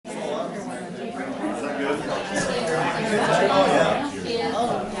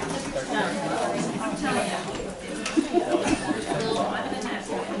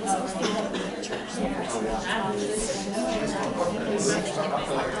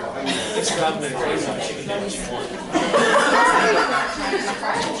It's driving me crazy when she can do what you want.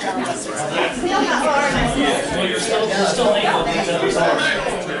 Well, you're still able to do that.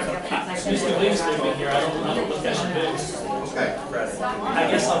 Mr. Williams going to be here. I don't think I should do. Okay.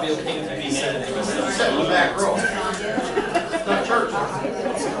 I guess I'll be okay with it being said. Sit in the back row. It's not church. I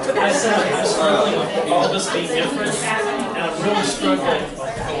said I'm struggling with all this being different, and I'm really struggling.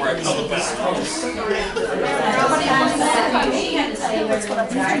 Don't worry, I'll look back.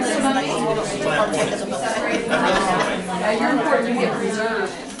 You're important to get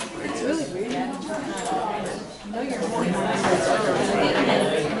preserved. It's really weird. No, you're important.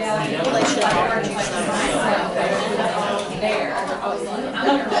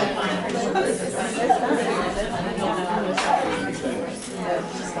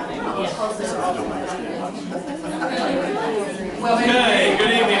 Okay,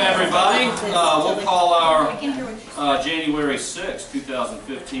 good evening, everybody. We'll call our January 6,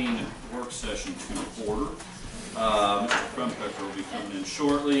 2015 work session to order. Mr. Krumpecker will be coming in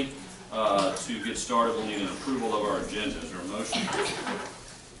shortly. To get started, we'll need an approval of our agenda. Is there a motion?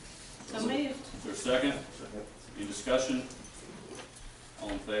 So moved. Is there a second? Any discussion? All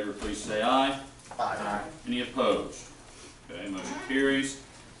in favor, please say aye. Aye. Any opposed? Okay, motion carries.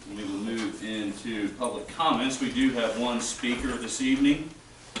 We will move into public comments. We do have one speaker this evening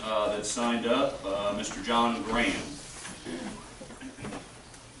that signed up, Mr. John Graham.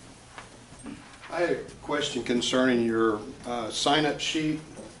 I had a question concerning your sign-up sheet.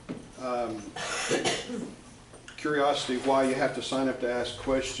 Curiosity why you have to sign up to ask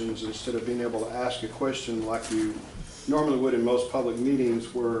questions instead of being able to ask a question like you normally would in most public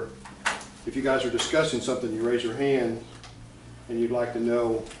meetings, where if you guys are discussing something, you raise your hand and you'd like to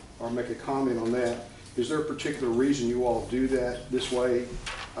know or make a comment on that. Is there a particular reason you all do that this way?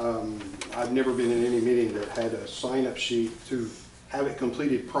 I've never been in any meeting that had a sign-up sheet to have it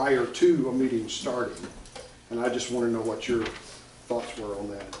completed prior to a meeting starting. And I just want to know what your thoughts were on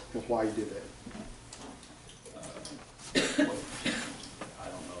that and why you did that. I don't know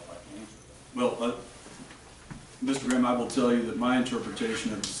if I can answer that. Well, Mr. Graham, I will tell you that my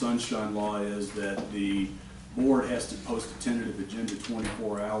interpretation of the Sunshine Law is that the board has to post a tentative agenda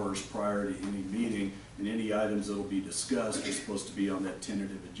 24 hours prior to any meeting, and any items that will be discussed are supposed to be on that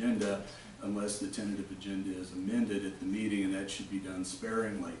tentative agenda unless the tentative agenda is amended at the meeting, and that should be done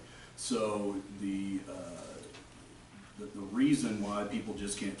sparingly. So the reason why people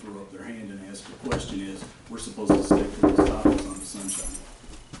just can't throw up their hand and ask a question is we're supposed to stick to those topics on the Sunshine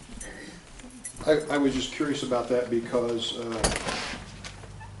Law. I was just curious about that because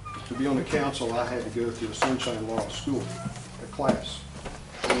to be on the council, I had to go through a Sunshine Law school, a class,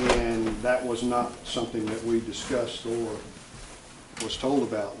 and that was not something that we discussed or was told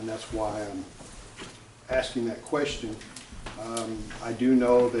about, and that's why I'm asking that question. I do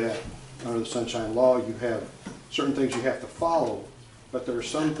know that under the Sunshine Law, you have certain things you have to follow, but there are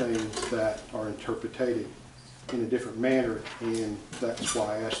some things that are interpreted in a different manner, and that's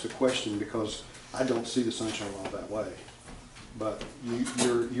why I asked the question, because I don't see the Sunshine Law that way. But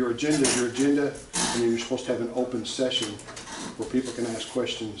your agenda is your agenda, and you're supposed to have an open session where people can ask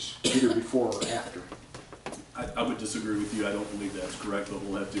questions either before or after. I would disagree with you. I don't believe that's correct, but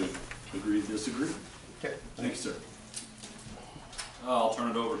we'll have to agree to disagree. Okay. Thanks, sir. I'll turn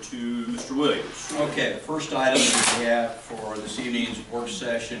it over to Mr. Williams. Okay, the first item that we have for this evening's work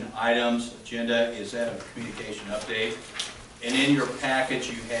session items agenda is that of communication update. And in your package,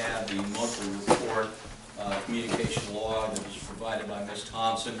 you have the monthly report, communication log that was provided by Ms.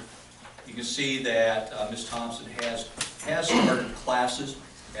 Thompson. You can see that Ms. Thompson has started classes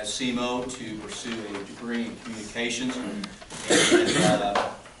at CMO to pursue a degree in communications. And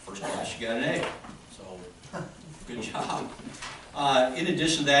first class, you got an A. So, good job. In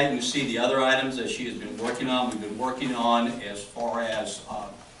addition to that, you can see the other items that she has been working on. We've been working on as far as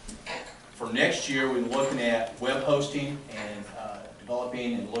for next year, we've been looking at web hosting and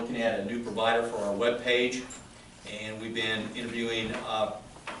developing and looking at a new provider for our web page. And we've been interviewing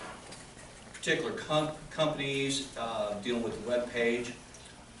particular companies dealing with the web page.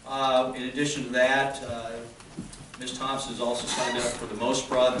 In addition to that, Ms. Thompson has also signed up for the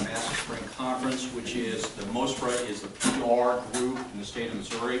MOSPRA, the Master Spring Conference, which is the MOSPRA is the PR group in the state of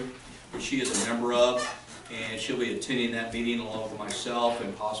Missouri, which she is a member of, and she'll be attending that meeting along with myself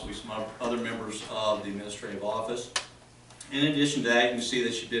and possibly some other members of the administrative office. In addition to that, you can see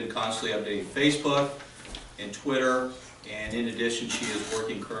that she's been constantly updating Facebook and Twitter, and in addition, she is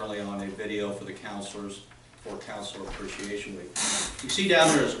working currently on a video for the counselors for Counselor Appreciation Week. You see down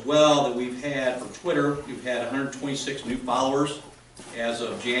there as well that we've had, for Twitter, we've had 126 new followers as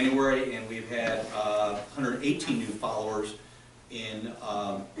of January, and we've had 118 new followers in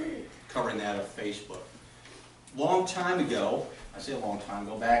covering that of Facebook. Long time ago, I say a long time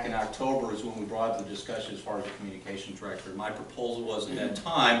ago, back in October is when we brought up the discussion as far as the communication director. My proposal was at that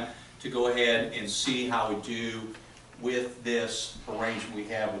time to go ahead and see how we do with this arrangement we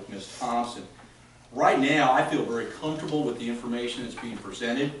have with Ms. Thompson. Right now, I feel very comfortable with the information that's being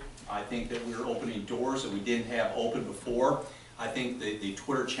presented. I think that we're opening doors that we didn't have open before. I think the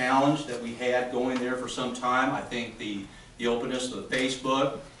Twitter challenge that we had going there for some time, I think the openness of the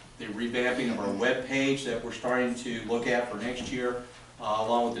Facebook, the revamping of our web page that we're starting to look at for next year,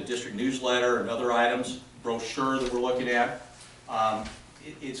 along with the district newsletter and other items, brochure that we're looking at.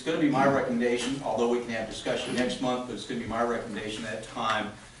 It's going to be my recommendation, although we can have discussion next month, but it's going to be my recommendation at that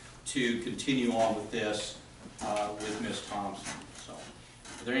time to continue on with this with Ms. Thompson. So,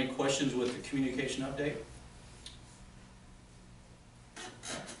 are there any questions with the communication update?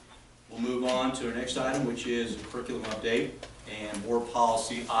 We'll move on to our next item, which is the curriculum update and board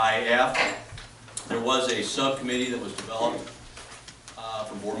policy IF. There was a subcommittee that was developed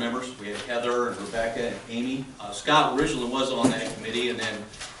from board members. We had Heather and Rebecca and Amy. Scott originally was on that committee, and then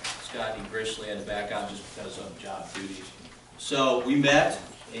Scott graciously had to back out just because of job duties. So we met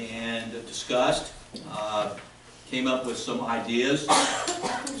and discussed, came up with some ideas,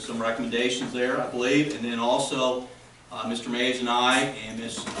 some recommendations there, I believe, and then also Mr. Mays and I and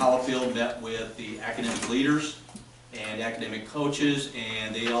Ms. Hollifield met with the academic leaders and academic coaches,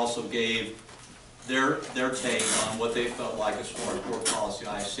 and they also gave their take on what they felt like as far as board policy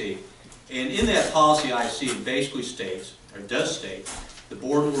IC. And in that policy IC, it basically states, or does state, the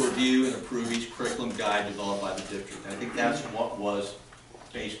board will review and approve each curriculum guide developed by the district. And I think that's what was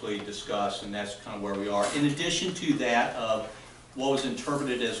basically discussed, and that's kind of where we are. In addition to that, of what was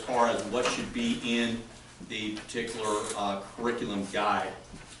interpreted as far as what should be in the particular curriculum guide.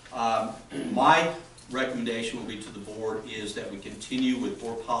 My recommendation will be to the board is that we continue with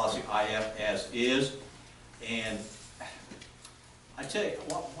board policy IF as is. And I tell you,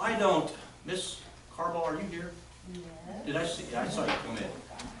 why don't, Ms. Carball, are you here? Yes. Did I see? I saw you come in.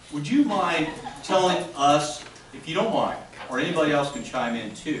 Would you mind telling us, if you don't mind, or anybody else can chime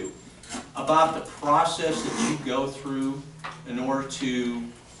in too, about the process that you go through in order to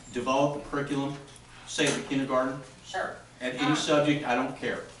develop the curriculum, say at the kindergarten? Sure. At any subject, I don't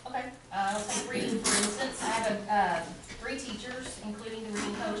care. Okay. Let's take reading, for instance. I have 3 teachers, including the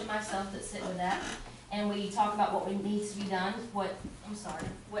reading coach and myself, that sit with that. And we talk about what needs to be done, what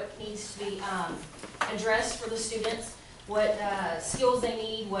needs to be addressed for the students, what skills they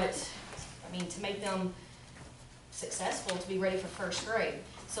need, to make them successful to be ready for first grade.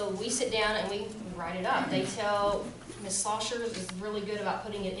 So we sit down and we write it up. They tell, Ms. Slosher is really good about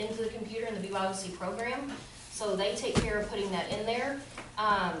putting it into the computer in the BYOC program. So they take care of putting that in there.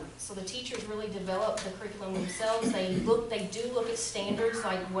 So the teachers really develop the curriculum themselves. They do look at standards,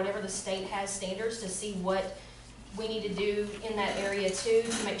 like whatever the state has standards, to see what we need to do in that area too,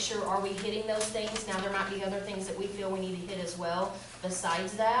 to make sure, are we hitting those things? Now there might be other things that we feel we need to hit as well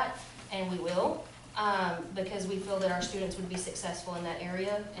besides that, and we will. Because we feel that our students would be successful in that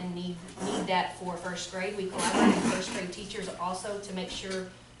area and need that for first grade. We collaborate with first grade teachers also to make sure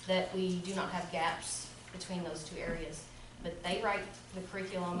that we do not have gaps between those 2 areas. But they write the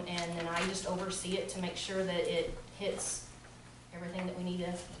curriculum, and then I just oversee it to make sure that it hits everything that we need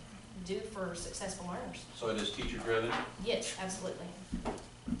to do for successful learners. So it is teacher driven? Yes, absolutely.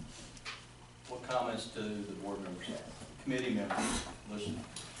 What comments do the board members have? Committee members, listen.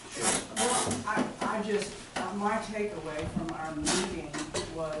 Well, I just, my takeaway from our meeting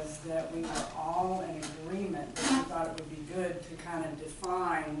was that we were all in agreement that we thought it would be good to kind of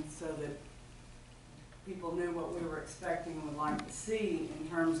define so that people knew what we were expecting and would like to see in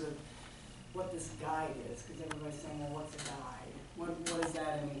terms of what this guide is, because everybody's saying, well, what's a guide? What is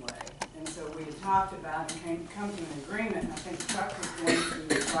that anyway? And so we had talked about and come to an agreement, and I think Chuck was going through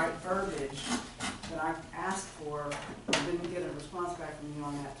the right verbiage that I asked for. I didn't get a response back from you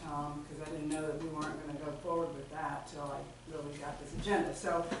on that, Tom, because I didn't know that we weren't going to go forward with that till I really got this agenda.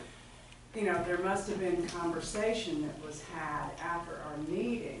 So, you know, there must have been conversation that was had after our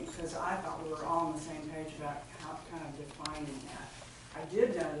meeting, because I thought we were all on the same page about how kind of defining that. I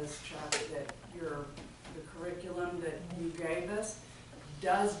did notice, Chuck, that the curriculum that you gave us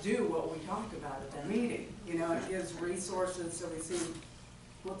does do what we talked about at the meeting. You know, it gives resources, so we see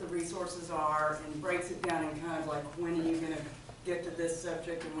what the resources are and breaks it down in kind of like, when are you going to get to this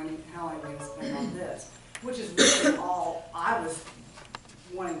subject and how are you going to spend on this, which is really all I was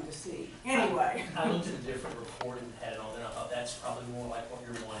wanting to see. Anyway. I looked at a different report and had it on, and I thought that's probably more like what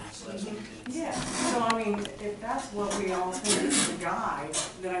you're wanting, so that's what we did. Yeah, so I mean, if that's what we all think is the guide,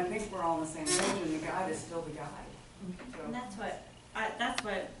 then I think we're all on the same page, and the guide is still the guide. And that's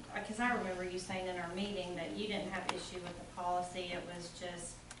what, because I remember you saying in our meeting that you didn't have issue with the policy, it was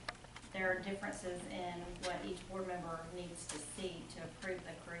just, there are differences in what each board member needs to see to approve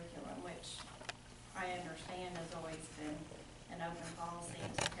the curriculum, which I understand has always been an open policy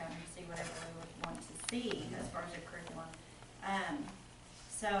to kind of see whatever we would want to see as far as the curriculum.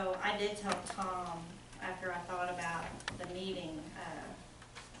 So I did tell Tom, after I thought about the meeting,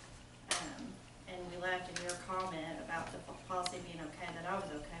 and we left in your comment about the policy being okay, that I was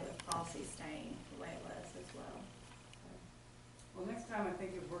okay with policy staying the way it was as well. Well, next time I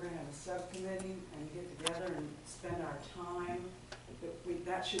think if we're gonna have a subcommittee and get together and spend our time,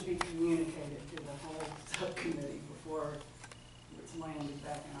 that should be communicated to the whole subcommittee before it's landed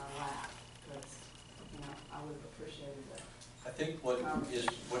back in our lap, because, you know, I would have appreciated that. I think what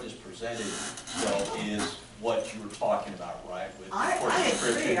is presented, though, is what you were talking about, right? With I course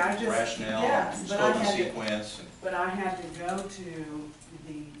agree, description, rationale, yes, but I scope and had to, sequence. but I had to go to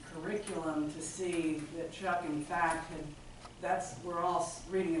the curriculum to see that Chuck, in fact, we're all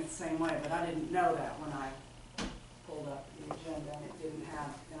reading it the same way, but I didn't know that when I pulled up the agenda, and it didn't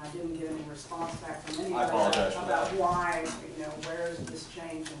have, and I didn't get any response back from anybody I apologize for about that. why, you know, where is this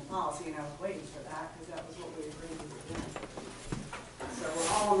change in policy, and I was waiting for that, because that was what we agreed we were doing. So we're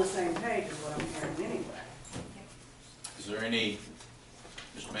all on the same page is what I'm hearing anyway. Is there any,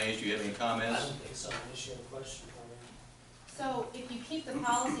 Mr. Mays, do you have any I comments? don't think so, unless you have a question for me. So if you keep the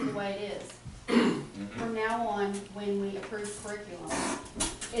policy the way it is, from now on, when we approve curriculum,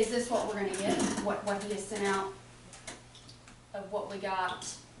 is this what we're gonna get? What he has sent out of what we got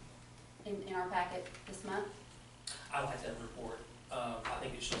in our packet this month? I like that report. I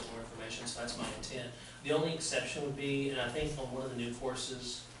think it shows more information, so that's my intent. The only exception would be, and I think on one of the new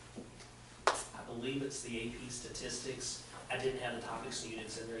courses, I believe it's the AP statistics, I didn't have the topics and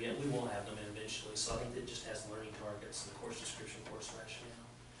units in there yet. We will have them in eventually, so I think it just has learning targets and the course description, course rationale.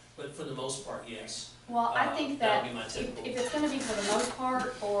 But for the most part, yes. Well, I think that would be my typical. if it's gonna be for the most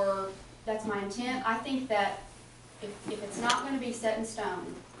part, or that's my intent, I think that if it's not gonna be set in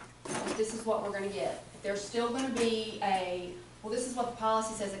stone, if this is what we're gonna get, if there's still gonna be well, this is what the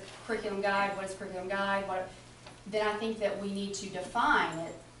policy says, a curriculum guide, what is curriculum guide, then I think that we need to define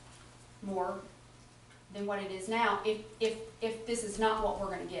it more than what it is now, if this is not what we're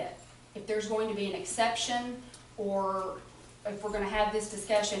gonna get. If there's going to be an exception, or if we're gonna have this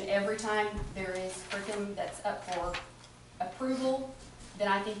discussion every time there is curriculum that's up for approval, then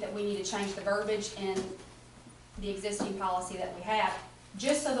I think that we need to change the verbiage in the existing policy that we have,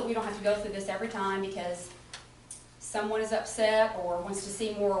 just so that we don't have to go through this every time because someone is upset or wants to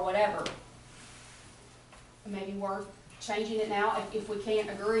see more or whatever. It may be worth changing it now if we can't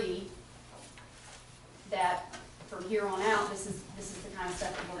agree that from here on out, this is the kind of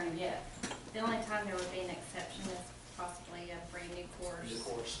stuff that we're gonna get. The only time there would be an exception is possibly a brand new course. The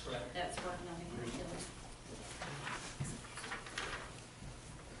course, correct. That's working on the curriculum.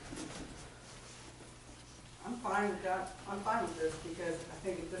 I'm fine with that, I'm fine with this, because I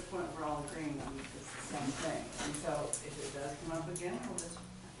think at this point, we're all agreeing on it's the same thing. And so if it does come up again, we'll just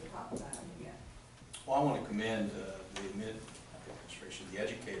have to talk about it again. Well, I want to commend the administration, the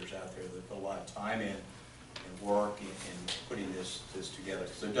educators out there that put a lot of time in and work in putting this together,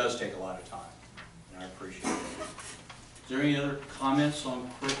 because it does take a lot of time, and I appreciate it. Is there any other comments on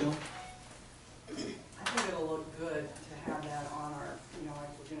curriculum? I think it'll look good to have that on our, you know, like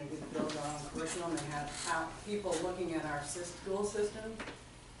we're gonna get build our own curriculum and have people looking at our school system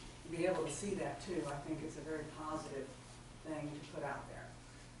be able to see that too. I think it's a very positive thing to put out there.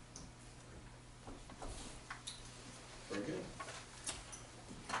 Very good.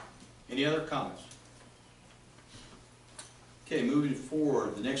 Any other comments? Okay, moving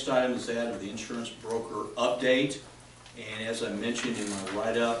forward, the next item is that of the insurance broker update. And as I mentioned in my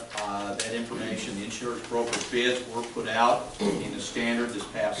write-up, that information, the insurance broker bids were put out in the standard this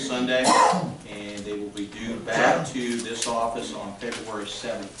past Sunday, and they will be due back to this office on February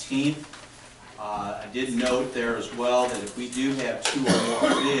 17th. I did note there as well that if we do have 2 or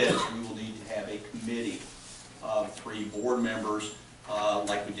more bids, we will need to have a committee of 3 board members,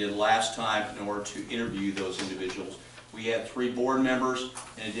 like we did last time, in order to interview those individuals. We had 3 board members,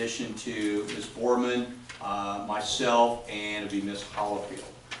 in addition to Ms. Borman, myself, and it'll be Ms.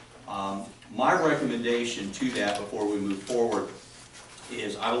 Hollifield. My recommendation to that before we move forward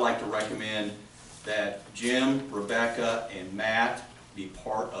is I would like to recommend that Jim, Rebecca, and Matt be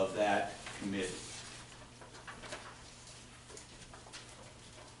part of that committee.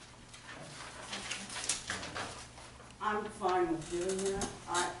 I'm fine with doing that.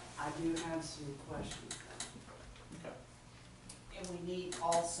 I do have some questions. Okay. And we need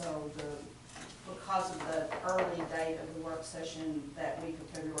also because of the early date of the work session, that week of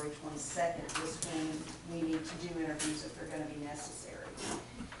February 22nd is when we need to do interviews if they're going to be necessary.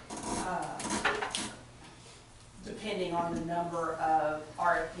 Depending on the number of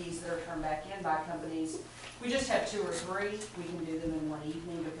RFPs that are turned back in by companies, we just have 2 or 3. We can do them in one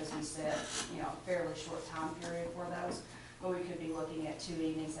evening because we set, you know, a fairly short time period for those. But we could be looking at 2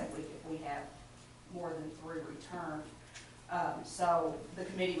 evenings that week if we have more than 3 returned. So the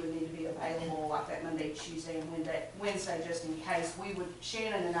committee would need to be available like that Monday, Tuesday, and Wednesday, just in case.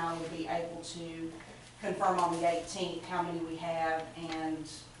 Shannon and I would be able to confirm on the 18th how many we have and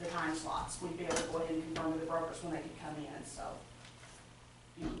the time slots. We'd be able to go ahead and confirm with the brokers when they could come in, so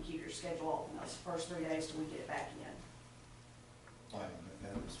you can keep your schedule open those first 3 days till we get it back in. Fine,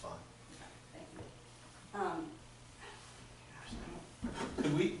 that was fine. Thank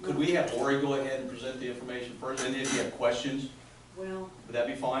you. Could we have Lori go ahead and present the information first, and if you have questions, Well, would that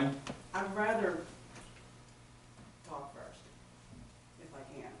be fine? I'd rather talk first, if I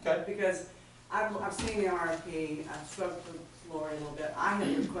can. Okay. Because I've seen the RFP, I've spoke to Lori a little bit. I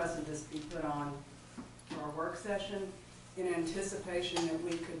had requested this be put on for our work session in anticipation that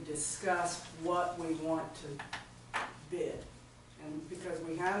we could discuss what we want to bid. And because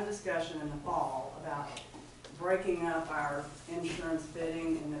we had a discussion in the fall about breaking up our insurance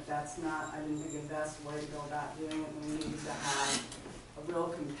bidding, and that's not, I didn't think, the best way to go about doing it. We need to have a real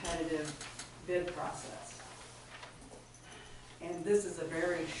competitive bid process. And this is a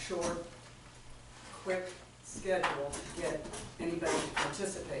very short, quick schedule to get anybody to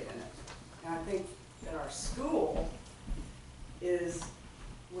participate in it. And I think that our school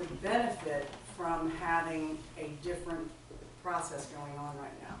would benefit from having a different process going on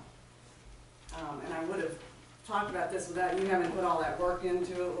right now. And I would have talked about this without you having put all that work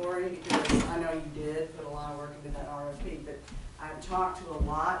into it, Lori, because I know you did put a lot of work into that RFP, but I've talked to a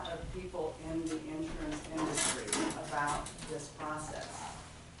lot of people in the insurance industry about this process.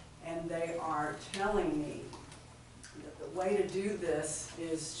 And they are telling me that the way to do this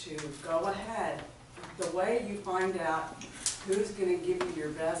is to go ahead. The way you find out who's going to give you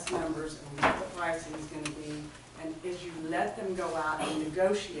your best numbers and what the pricing is going to be, and is you let them go out and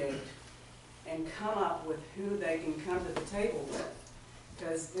negotiate and come up with who they can come to the table with.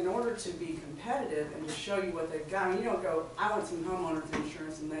 Because in order to be competitive and to show you what they've got, you don't go, I want some homeowners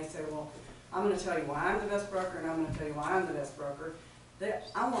insurance, and they say, well, I'm going to tell you why I'm the best broker, and I'm going to tell you why I'm the best broker.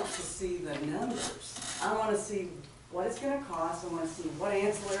 I want to see the numbers. I want to see what it's going to cost. I want to see what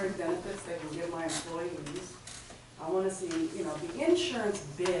ancillary benefits they can give my employees. I want to see, you know, the insurance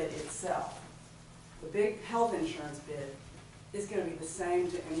bid itself, the big health insurance bid, is going to be the same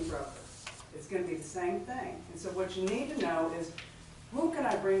to any broker. It's going to be the same thing. And so what you need to know is, who can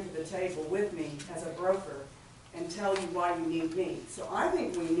I bring to the table with me as a broker and tell you why you need me? So I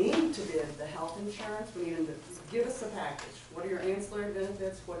think we need to bid the health insurance. We need them to give us a package. What are your ancillary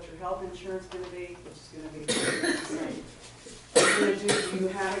benefits? What's your health insurance going to be? Which is going to be the same. Do you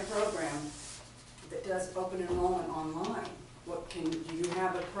have a program that does open enrollment online? Do you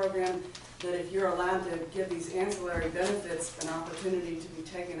have a program that if you're allowed to give these ancillary benefits an opportunity to be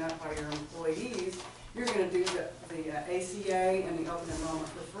taken up by your employees, you're going to do the ACA and the open enrollment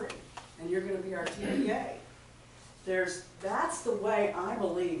for free, and you're going to be our TPA. That's the way I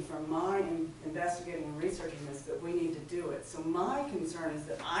believe, from my investigating and researching this, that we need to do it. So my concern is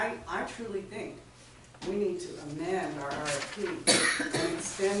that I truly think we need to amend our RFP and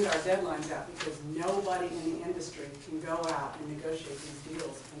extend our deadlines out, because nobody in the industry can go out and negotiate these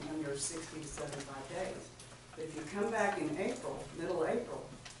deals in under 60 to 75 days. But if you come back in April, middle April,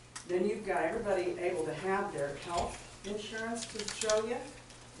 then you've got everybody able to have their health insurance to show you,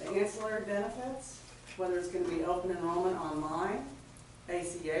 the ancillary benefits, whether it's going to be open enrollment online,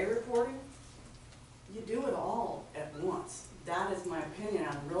 ACA reporting. You do it all at once. That is my opinion.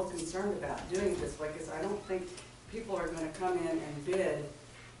 I'm real concerned about doing it this way, because I don't think people are going to come in and bid.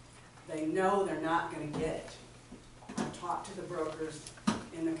 They know they're not going to get it. I've talked to the brokers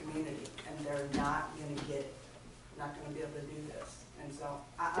in the community, and they're not going to get it. Not going to be able to do this. And so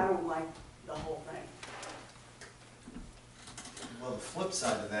I don't like the whole thing. Well, the flip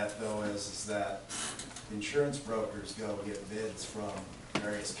side of that, though, is that insurance brokers go get bids from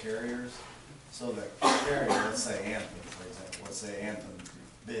various carriers. So the carrier, let's say Anthem, for example, let's say Anthem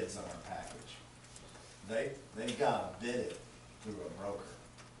bids on our package. They've got to bid it through a broker.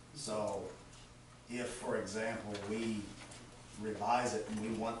 So if, for example, we revise it and we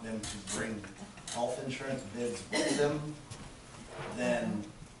want them to bring health insurance bids with them, then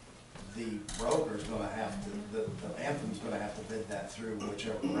the broker's going to have to, the Anthem's going to have to bid that through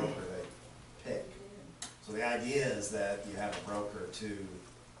whichever broker they pick. So the idea is that you have a broker to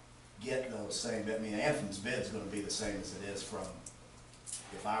get those same, I mean, Anthem's bid's gonna be the same as it is from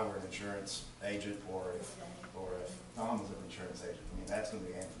if I were an insurance agent or if Tom was an insurance agent. I mean, that's gonna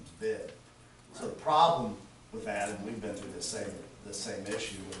be Anthem's bid. So the problem with that, and we've been through the same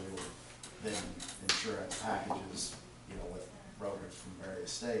issue when we were bidding insurance packages, you know, with brokers from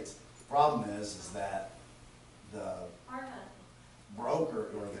various states. Problem is that the broker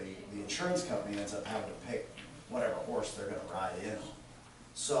or the insurance company ends up having to pick whatever horse they're gonna ride in.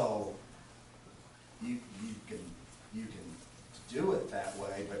 So you can do it that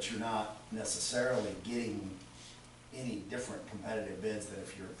way, but you're not necessarily getting any different competitive bids than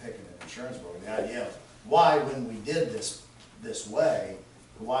if you're picking an insurance broker. The idea of why, when we did this way,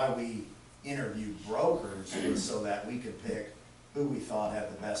 why we interviewed brokers was so that we could pick who we thought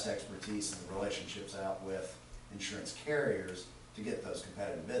had the best expertise and the relationships out with insurance carriers to get those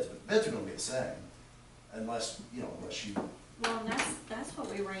competitive bids. But the bids are gonna be the same unless you. Well, and that's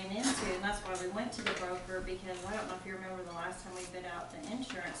what we ran into, and that's why we went to the broker, because I don't know if you remember the last time we bid out the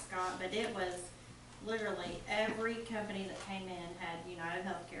insurance, Scott, but it was literally every company that came in had United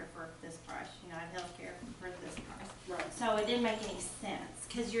Healthcare for this price, United Healthcare for this price. Right. So it didn't make any sense,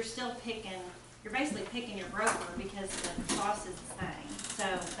 because you're still picking, you're basically picking your broker because the cost is the same. So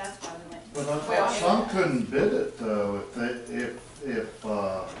that's why we went to the But I broker. thought some couldn't bid it though, if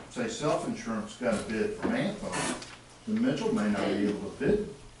say self-insurance got a bid from Anthem, then Mitchell may not be able to bid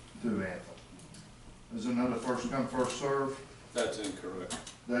through Anthem. Isn't that a first come, first serve? That's incorrect.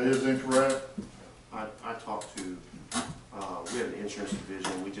 That is incorrect? I talked to, we have an insurance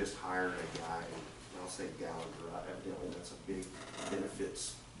division, we just hired a guy, and I'll say Gallagher, evidently that's a big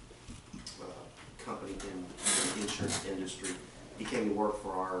benefits company in the insurance industry. He came to work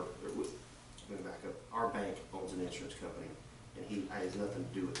for let me back up, our bank owns an insurance company, and he has nothing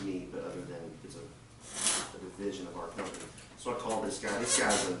to do with me, but other than it's a division of our company. So I called this guy, this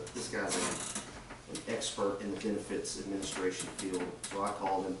guy's an expert in the benefits administration field, so I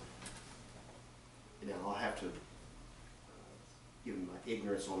called him. Now, I'll have to give him my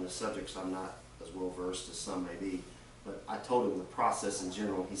ignorance on this subject, because I'm not as well versed as some may be. But I told him the process in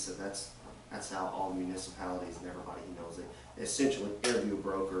general. He said that's how all municipalities and everybody he knows it essentially interview a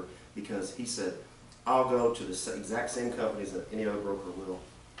broker, because he said I'll go to the exact same companies that any other broker will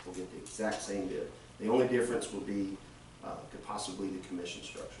get the exact same bid. The only difference will be could possibly the commission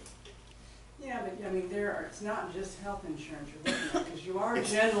structure. Yeah, but I mean, it's not just health insurance you're looking at, because you are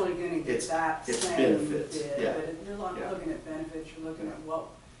generally gonna get that it's same benefits, bid. yeah. But if you're looking at benefits, you're looking at what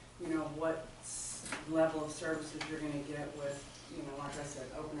level of services you're gonna get with, like I said,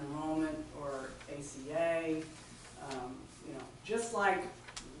 open enrollment or ACA. Just like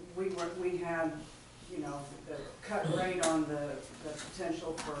we had, the cut rate on the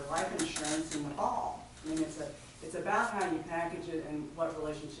potential for life insurance in the fall. I mean, it's about how you package it and what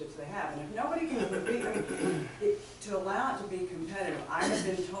relationships they have. And if nobody can compete, to allow it to be competitive, I have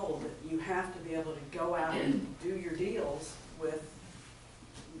been told that you have to be able to go out and do your deals with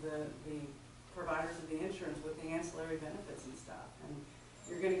the providers of the insurance with the ancillary benefits and stuff. And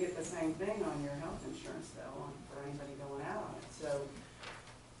you're gonna get the same thing on your health insurance though, for anybody going out on it. So,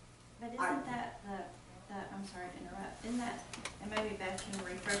 But isn't that I'm sorry to interrupt, isn't that, and maybe Beth can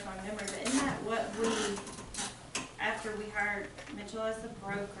refresh my memory, but isn't that what after we hired Mitchell as the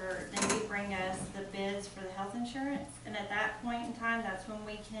broker, then we bring us the bids for the health insurance? And at that point in time, that's when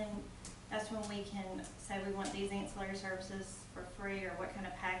we can say we want these ancillary services for free, or what kind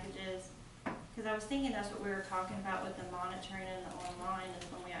of packages? Because I was thinking that's what we were talking about with the monitoring and the online, is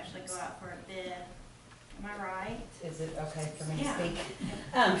when we actually go out for a bid. Am I right? Is it okay for me to Yeah. speak?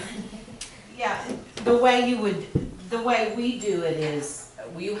 Yeah, the way we do it is,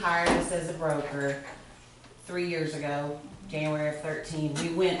 you hired us as a broker 3 years ago, January of 13. We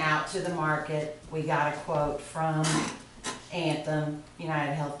went out to the market, we got a quote from Anthem,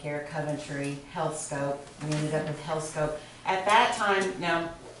 United Healthcare, Coventry, HealthScope. We ended up with HealthScope. At that time, now,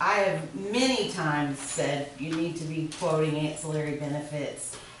 I have many times said you need to be quoting ancillary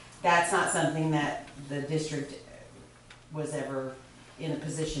benefits. That's not something that the district was ever in a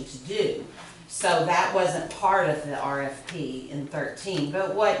position to do. So that wasn't part of the RFP in 13.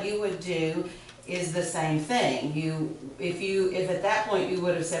 But what you would do is the same thing. If at that point you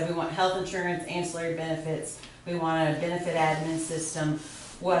would have said we want health insurance, ancillary benefits, we want a benefit admin system,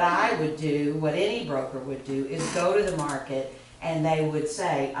 what I would do, what any broker would do, is go to the market and they would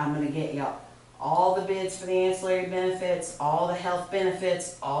say, I'm gonna get you all the bids for the ancillary benefits, all the health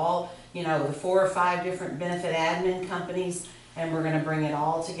benefits, all, the 4 or 5 different benefit admin companies, and we're gonna bring it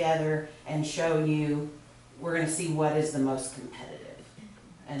all together and show you, we're gonna see what is the most competitive.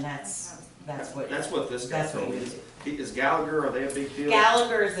 And that's That's what. That's what this guy That's what told me. we do. Is Gallagher, are they a big deal?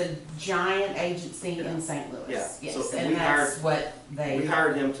 Gallagher is a giant agency Yeah. in St. Louis. Yeah. Yes, So and we that's hired- what they. We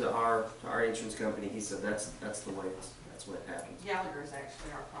hired him to our insurance company. He said that's the way that's what happens. Gallagher is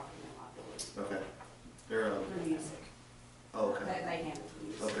actually our property and liability. Okay. They're For music. oh, okay. They handle the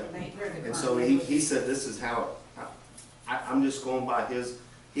music. Okay. They're the And current so members. he said this is how I'm just going by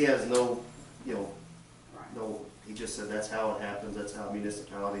he has no, Right. no, he just said that's how it happens, that's how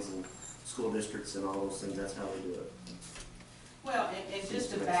municipalities and school districts and all those things, that's how they do it. Well, and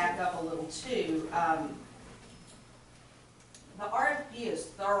just to back up a little too, the RFP is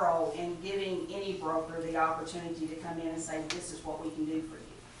thorough in giving any broker the opportunity to come in and say, this is what we can do for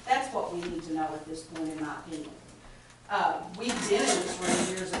you. That's what we need to know at this point, in my opinion. We've been in this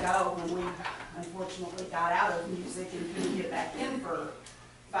room years ago when we unfortunately got out of music and couldn't get back in for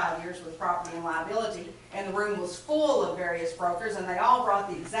 5 years with property and liability, and the room was full of various brokers, and they all brought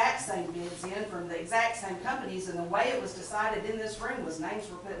the exact same bids in from the exact same companies, and the way it was decided in this room was names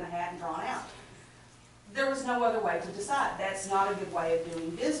were put in a hat and drawn out. There was no other way to decide. That's not a good way of doing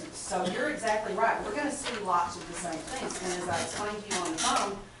business. So you're exactly right. We're gonna see lots of the same things, and as I explained to you on the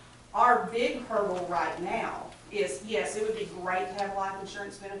phone, our big hurdle right now is, yes, it would be great to have a life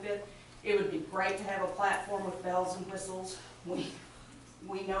insurance benefit. It would be great to have a platform with bells and whistles.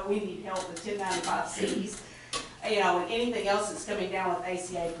 We know we need help with 1095Cs, and anything else that's coming down with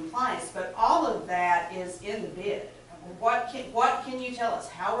ACA compliance, but all of that is in the bid. What can you tell us?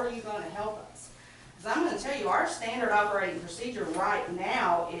 How are you gonna help us? Because I'm gonna tell you, our standard operating procedure right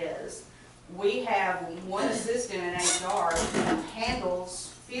now is we have one assistant in HR who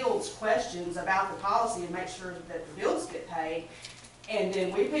fields questions about the policy and makes sure that the bills get paid. And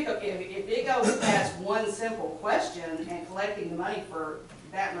then we pick up, if it goes past one simple question and collecting the money for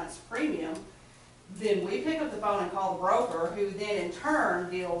that month's premium, then we pick up the phone and call the broker, who then in turn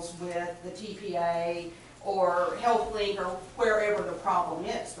deals with the TPA or HealthLink or wherever the problem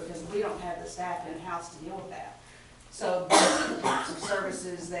is, because we don't have the staff in-house to deal with that. So those are the types of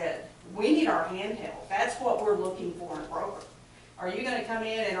services that we need our hand held. That's what we're looking for in a broker. Are you gonna come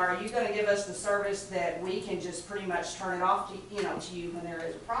in and are you gonna give us the service that we can just pretty much turn it off to you when there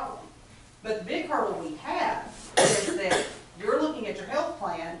is a problem? But the big hurdle we have is that you're looking at your health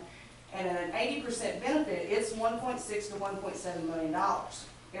plan, and at an 80% benefit, it's $1.6 to $1.7 million,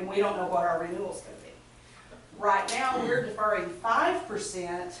 and we don't know what our renewal's gonna be. Right now, we're deferring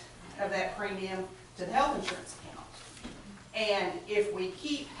 5% of that premium to the health insurance account. And if we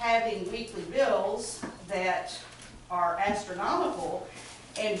keep having weekly bills that are astronomical,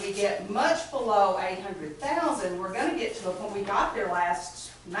 and we get much below 800,000, we're going to get to a point, we got there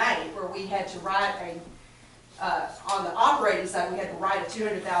last May, where we had to write on the operating side, we had to write a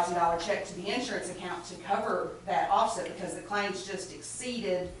 $200,000 check to the insurance account to cover that offset, because the claims just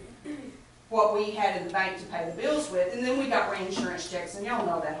exceeded what we had in the bank to pay the bills with, and then we got reinsurance checks, and y'all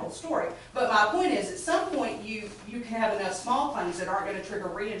know that whole story. But my point is, at some point, you can have enough small claims that aren't gonna trigger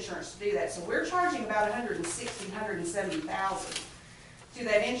reinsurance to do that. So we're charging about $160,000, $170,000 to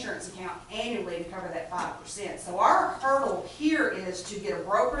that insurance account annually to cover that 5%. So our hurdle here is to get a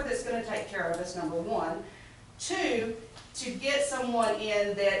broker that's gonna take care of us, number one. Two, to get someone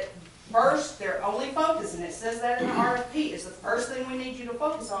in that first, their only focus, and it says that in the RFP, is the first thing we need you to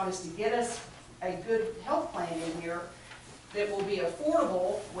focus on is to get us a good health plan in here that will be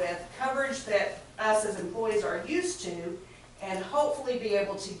affordable with coverage that us as employees are used to, and hopefully be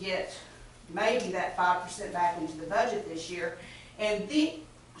able to get maybe that 5% back into the budget this year. And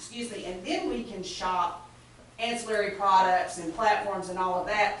then we can shop ancillary products and platforms and all of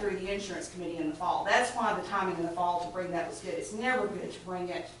that through the insurance committee in the fall. That's why the timing in the fall to bring that was good. It's never good to bring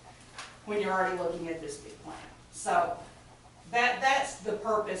it when you're already looking at this big plan. So that's the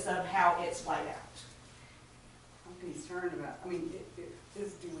purpose of how it's laid out. I'm concerned about, do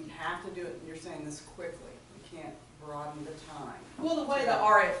we have to do it, you're saying this quickly, we can't broaden the time? Well, the way the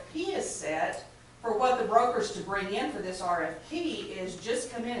RFP is set, for what the brokers to bring in for this RFP is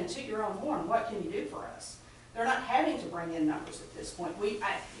just come in and toot your own horn. What can you do for us? They're not having to bring in numbers at this point.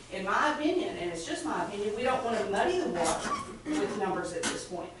 In my opinion, and it's just my opinion, we don't want to muddy the water with numbers at this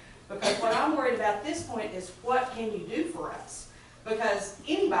point. Because what I'm worried about at this point is, what can you do for us? Because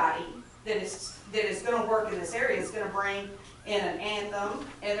anybody that is going to work in this area is going to bring in an Anthem,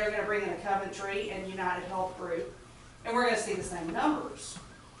 and they're going to bring in a Coventry and United Health Group, and we're going to see the same numbers.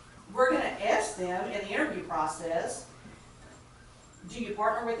 We're going to ask them in the interview process, do you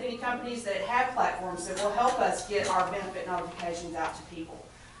partner with any companies that have platforms that will help us get our benefit notifications out to people?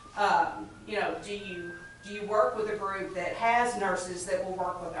 Do you work with a group that has nurses that will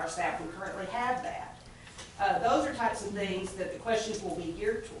work with our staff? We currently have that. Those are types of things that the questions will be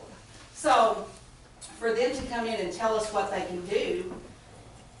geared toward. So, for them to come in and tell us what they can do,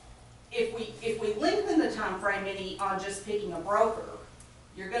 if we lengthen the time frame any on just picking a broker,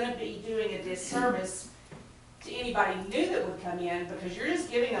 you're gonna be doing a disservice to anybody new that would come in, because you're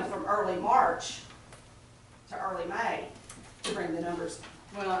just giving them from early March to early May to bring the numbers.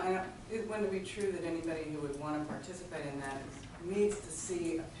 Well, and it wouldn't be true that anybody who would want to participate in that needs to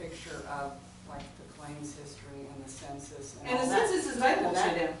see a picture of, like, the claims history and the census and And all the that. census is available to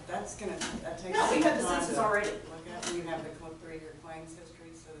them. That's gonna, that takes No, some we have the time census to already. look at. You have the look through your claims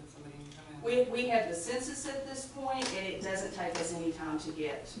history so that somebody can come in. We have the census at this point, and it doesn't take us any time to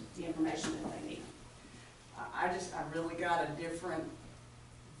get the information that they need. I really got a different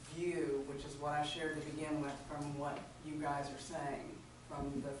view, which is what I shared to begin with, from what you guys are saying,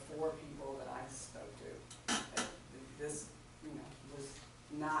 from the 4 people that I spoke to. That this, was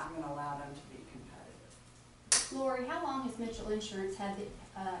not gonna allow them to be competitive. Lori, how long has Mitchell Insurance had the,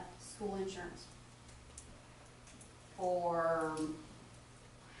 school insurance? Or,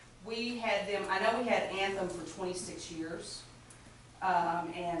 we had them, I know we had Anthem for 26 years.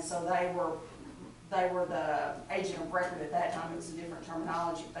 And so they were the agent of record at that time. It was a different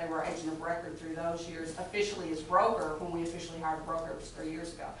terminology. They were agent of record through those years. Officially as broker, when we officially hired a broker, it was 3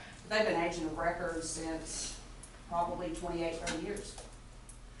 years ago. But they've been agent of record since probably 28, 30 years.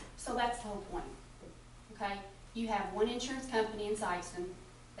 So that's the whole point, okay? You have one insurance company in Sikeston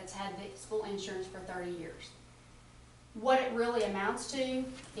that's had the school insurance for 30 years. What it really amounts to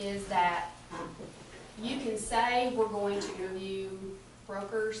is that you can say we're going to interview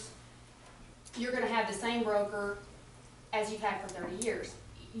brokers. You're gonna have the same broker as you've had for 30 years.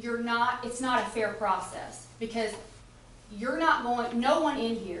 It's not a fair process, because no one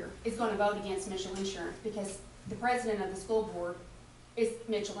in here is gonna vote against Mitchell Insurance, because the president of the school board is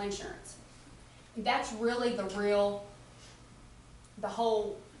Mitchell Insurance. That's really the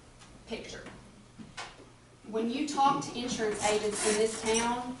whole picture. When you talk to insurance agents in this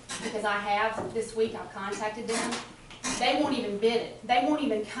town, because I have this week, I've contacted them, they won't even bid it. They won't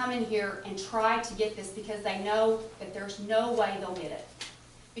even come in here and try to get this, because they know that there's no way they'll get it.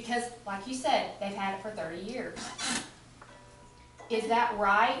 Because, like you said, they've had it for 30 years. Is that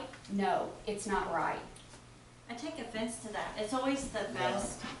right? No, it's not right. I take offense to that. It's always the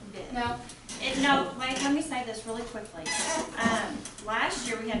best bid. No, Let me say this really quickly. Last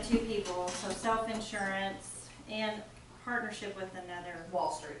year we had 2 people, so self-insurance and partnership with another,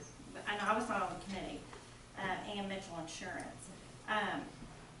 Wall Street. I know I was not on the committee, and Mitchell Insurance.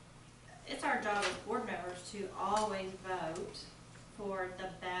 It's our job as board members to always vote for the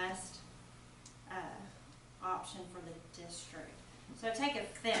best option for the district. So I take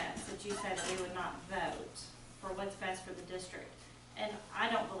offense that you said that we would not vote for what's best for the district. And I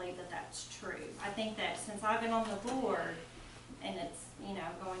don't believe that that's true. I think that since I've been on the board, and it's,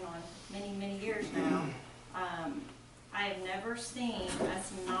 going on many, many years now, I have never seen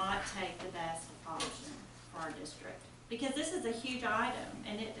us not take the best option for our district. Because this is a huge item,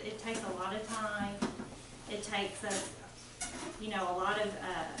 and it takes a lot of time. It takes a lot of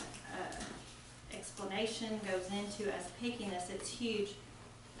explanation goes into us picking this. It's huge.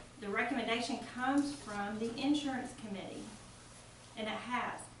 The recommendation comes from the insurance committee, and it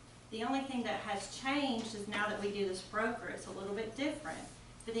has. The only thing that has changed is now that we do this broker, it's a little bit different.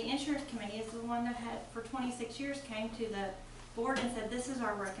 But the insurance committee is the one that had, for 26 years, came to the board and said, this is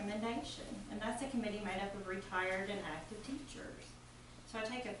our recommendation. And that's a committee made up of retired and active teachers. So I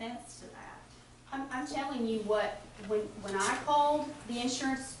take offense to that. I'm telling you what, when I called the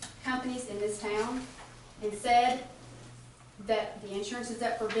insurance companies in this town and said that the insurance is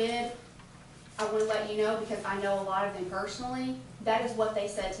up for bid, I want to let you know, because I know a lot of them personally, that is what they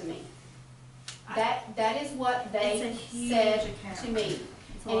said to me. That is what they said to me.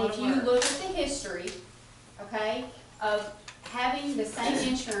 And if you look at the history, okay, of having the same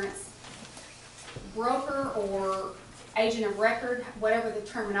insurance broker or agent of record, whatever the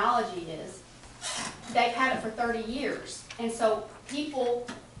terminology is, they've had it for 30 years. And so people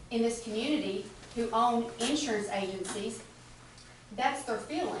in this community who own insurance agencies, that's their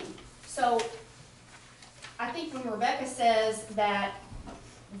feeling. So I think when Rebecca says that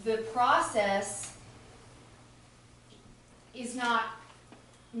the process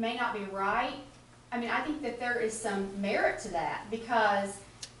may not be right, I mean, I think that there is some merit to that, because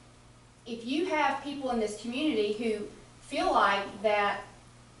if you have people in this community who feel like that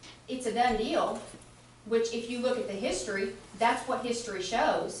it's a done deal, which if you look at the history, that's what history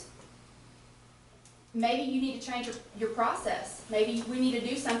shows, maybe you need to change your process. Maybe we need to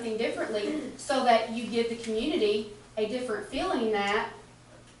do something differently so that you give the community a different feeling that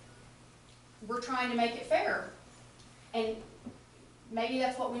we're trying to make it fair. And maybe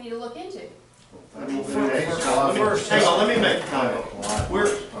that's what we need to look into. Hang on, let me make a comment. I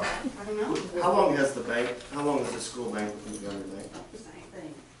don't know. How long has the school bank with Montgomery Bank? Same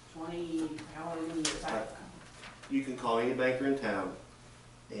thing, 20, however many years. You can call any banker in town,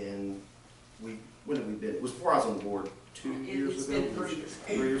 and when did we bid it? It was before I was on the board, 2 years It's ago? been 3 years.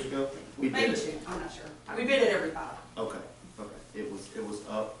 3 years ago? We bid Maybe it. 2, I'm not sure. We bid it every 5. Okay. It was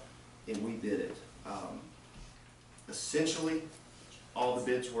up, and we bid it. Essentially, all the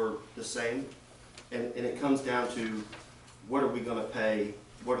bids were the same, and it comes down to, what are we gonna pay,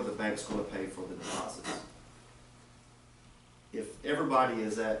 what are the banks gonna pay for the deposits? If everybody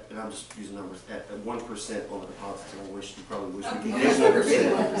is at, and I'm just using numbers, at 1% on the deposits, and you probably wish we could get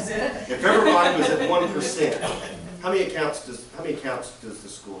 1%. If everybody was at 1%, how many accounts does the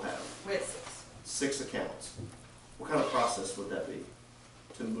school have? We had 6. 6 accounts. What kind of process would that be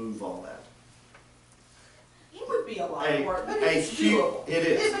to move all that? It would be a lot of work, but it's huge- doable. It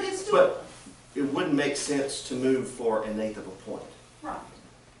is. Yeah, but it's doable. But it wouldn't make sense to move for an eighth of a point. Right.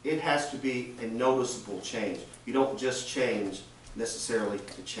 It has to be a noticeable change. You don't just change necessarily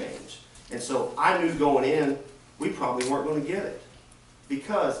to change. And so I knew going in, we probably weren't going to get it,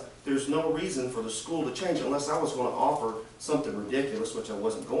 because there's no reason for the school to change unless I was going to offer something ridiculous, which I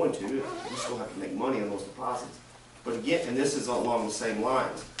wasn't going to. We still have to make money on those deposits. But again, and this is along the same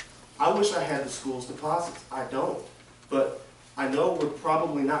lines, I wish I had the school's deposits. I don't. But I know we're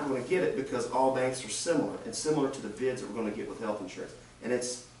probably not going to get it because all banks are similar, and similar to the bids that we're going to get with health insurance. And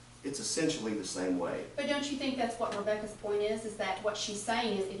it's essentially the same way. But don't you think that's what Rebecca's point is that what she's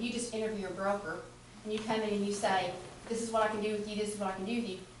saying is, if you just interview a broker, and you come in and you say, this is what I can do with you, this is what I can do with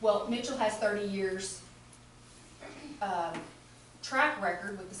you, well, Mitchell has 30 years track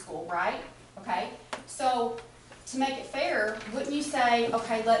record with the school, right? Okay, so to make it fair, wouldn't you say,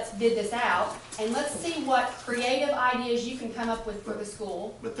 okay, let's bid this out, and let's see what creative ideas you can come up with for the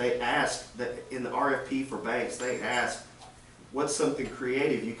school? But they asked, that in the RFP for banks, they asked, what's something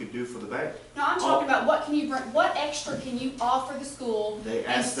creative you could do for the bank? No, I'm talking about what can you bring, what extra can you offer the school They and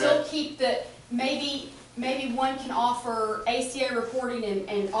asked still that. keep the, maybe one can offer ACA reporting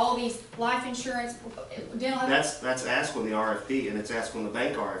and all these life insurance, dental health. That's asked on the RFP, and it's asked on the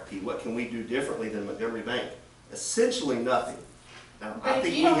bank RFP. What can we do differently than Montgomery Bank? Essentially nothing. Now, I But if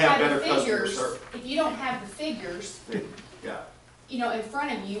think you we don't have have better the customer figures, service. if you don't have the figures, Yeah. you know, in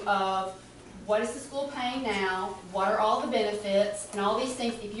front of you of what is the school paying now, what are all the benefits, and all these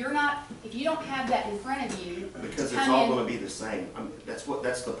things, if you don't have that in front of you. Because it's come all in- gonna be the same. That's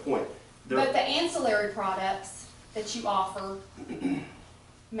the point. But the ancillary products that you offer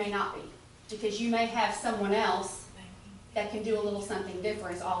may not be, because you may have someone else that can do a little something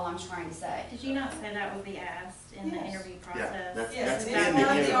different, is all I'm trying to say. Did you not say that would be asked in the Yes. interview Yeah, process? that's Yes, in and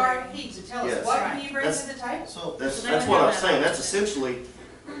it's the part of the interview. RFP to tell us, Yes. what can you bring That's- to the table? So, That's So they would what have I'm that saying. That's option.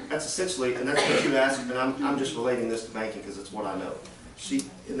 essentially, and that's what you asked, and I'm just relating this to banking because it's what I know.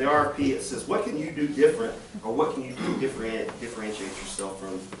 In the RFP, it says, what can you do different, or what can you do differentiate yourself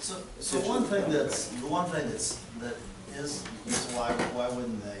from? so one thing that is why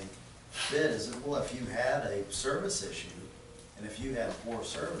wouldn't they bid is that, well, if you had a service issue, and if you had poor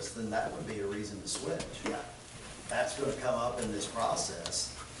service, then that would be a reason to switch. Yeah. That's gonna come up in this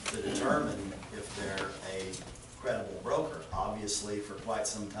process to determine if they're a credible broker. Obviously, for quite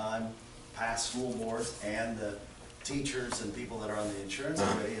some time, past school boards and the teachers and people that are on the insurance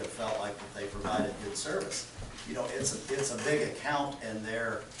committee have felt like that they provided good service. You know, it's a big account and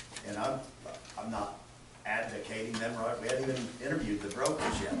I'm not advocating them, right? We haven't even interviewed the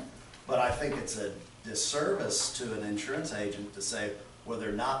brokers yet. But I think it's a disservice to an insurance agent to say, well,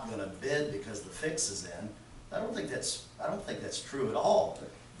 they're not gonna bid because the fix is in. I don't think that's true at all.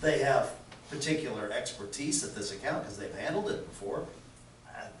 They have particular expertise at this account because they've handled it before.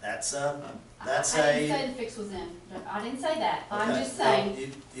 That's I didn't say the fix was in, I didn't say that, I'm Okay. just saying, Well,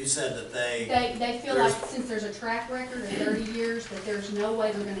 you said that they. they feel like since there's a track record of 30 years, that there's no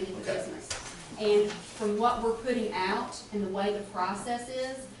way they're gonna get the Okay. business. And from what we're putting out and the way the process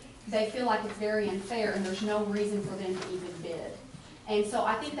is, they feel like it's very unfair and there's no reason for them to even bid. And so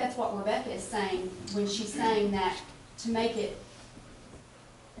I think that's what Rebecca is saying when she's saying that to make it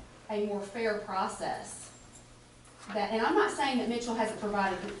a more fair process. And I'm not saying that Mitchell hasn't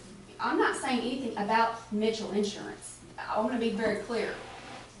provided, I'm not saying anything about Mitchell Insurance. I want to be very clear.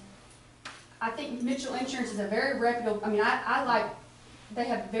 I think Mitchell Insurance is a very reputable, I like, they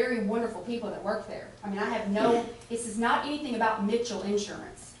have very wonderful people that work there. I have no, this is not anything about Mitchell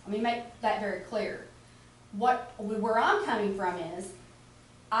Insurance. Let me make that very clear. Where I'm coming from is,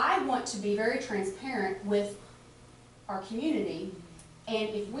 I want to be very transparent with our community, and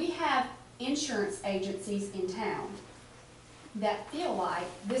if we have insurance agencies in town, that feel like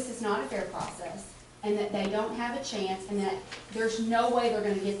this is not a fair process, and that they don't have a chance, and that there's no way they're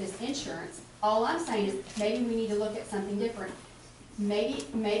gonna get this insurance. All I'm saying is, maybe we need to look at something different.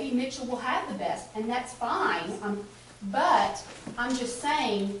 Maybe Mitchell will have the best, and that's fine, but I'm just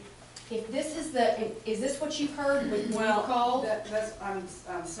saying, if this is is this what you've heard when you Well, called?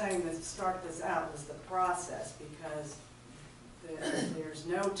 I'm saying that to start this out was the process, because there's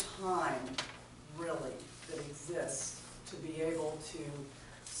no time really that exists to be able to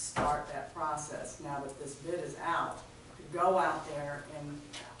start that process now that this bid is out, to go out there and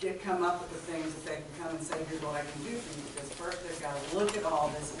come up with the things that they can come and say, here's what I can do for you, because first they've got to look at all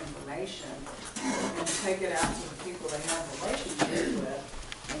this information and take it out to the people they have relationships with,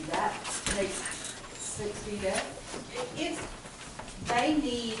 and that takes 60 days. They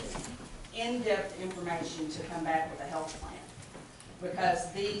need in-depth information to come back with a health plan,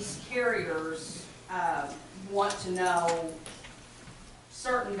 because these carriers want to know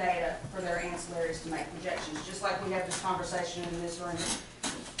certain data for their ancillaries to make projections, just like we had this conversation in this room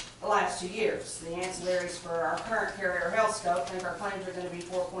the last 2 years. The ancillaries for our current carrier, HealthScope, think our claims are going to be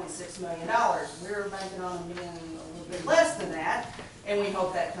 $4.6 million. We're banking on them being a little bit less than that, and we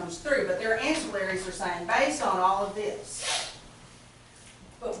hope that comes through. But their ancillaries are saying, based on all of this,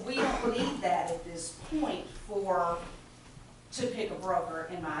 but we don't need that at this point to pick a broker,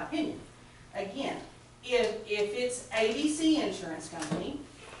 in my opinion. Again, if it's ABC Insurance Company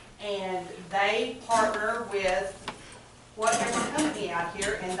and they partner with whatever company out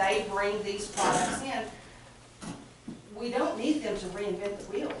here and they bring these products in, we don't need them to reinvent the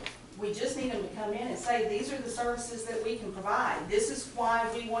wheel. We just need them to come in and say, these are the services that we can provide. This is why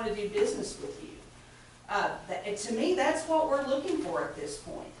we want to do business with you. To me, that's what we're looking for at this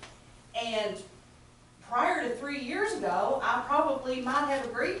point. And prior to 3 years ago, I probably might have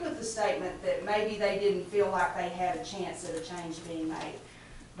agreed with the statement that maybe they didn't feel like they had a chance at a change being made.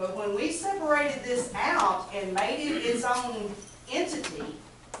 But when we separated this out and made it its own entity,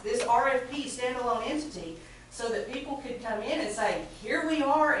 this RFP standalone entity, so that people could come in and say, here we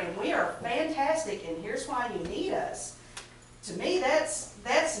are and we are fantastic and here's why you need us. To me, that's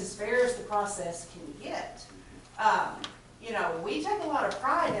as fair as the process can get. You know, we take a lot of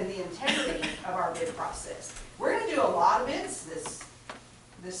pride in the integrity of our bid process. We're going to do a lot of bids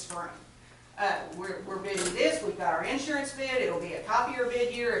this spring. We're bidding this. We've got our insurance bid. It'll be a copier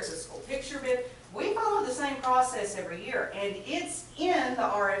bid year. It's a school picture bid. We follow the same process every year, and it's in the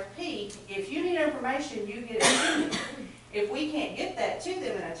RFP. If you need information, you get it to me. If we can't get that to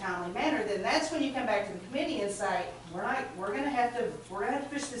them in a timely manner, then that's when you come back to the committee and say, we're going to have to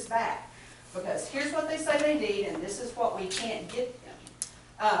push this back. Because here's what they say they need, and this is what we can't get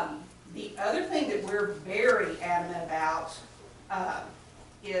them. The other thing that we're very adamant about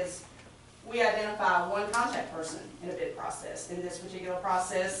is we identify one contact person in a bid process. In this particular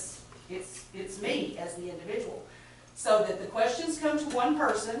process, it's me as the individual. So that the questions come to one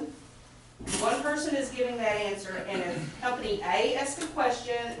person is giving that answer, and if company A asks a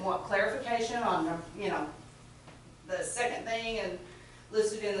question and want clarification on, you know, the second thing and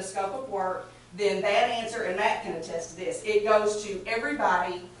listed in the scope of work, then that answer, and Matt can attest to this, it goes to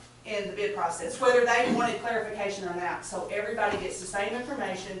everybody in the bid process, whether they wanted clarification or not. So everybody gets the same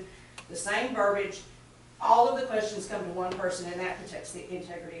information, the same verbiage, all of the questions come to one person, and that protects the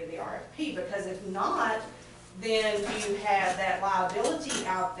integrity of the RFP, because if not, then you have that liability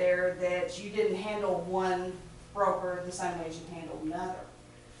out there that you didn't handle one broker the same way as you handled another.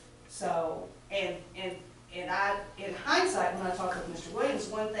 So, and in hindsight, when I talked with Mr. Williams,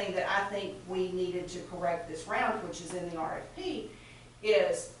 one thing that I think we needed to correct this round, which is in the RFP,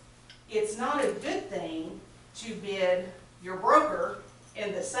 is it's not a good thing to bid your broker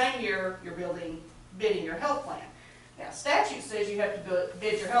in the same year you're bidding your health plan. Now, statute says you have to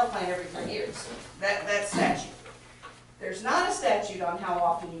bid your health plan every 3 years. That's statute. There's not a statute on how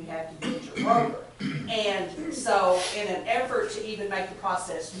often you have to bid your broker. And so, in an effort to even make the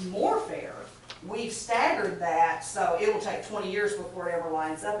process more fair, we've staggered that, so it will take 20 years before it ever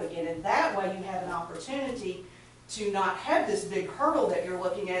lines up again. And that way you have an opportunity to not have this big hurdle that you're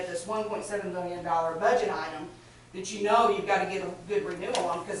looking at, this $1.7 million budget item that you know you've got to get a good renewal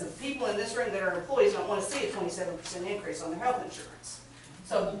on, because the people in this room that are employees don't want to see a 27% increase on their health insurance.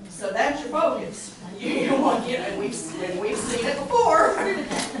 So that's your focus. You want, you know, and we've seen it before.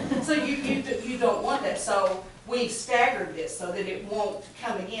 So you don't want that. So we've staggered this so that it won't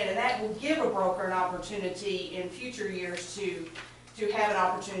come again, and that will give a broker an opportunity in future years to to have an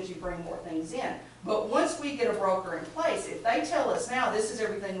opportunity to bring more things in. But once we get a broker in place, if they tell us now this is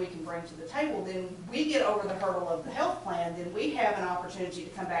everything we can bring to the table, then we get over the hurdle of the health plan, then we have an opportunity to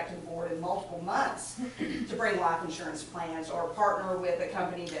come back to the board in multiple months to bring life insurance plans or partner with a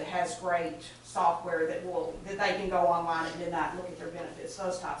company that has great software that they can go online at midnight and look at their benefits,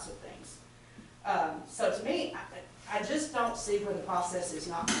 those types of things. So to me, I just don't see where the process is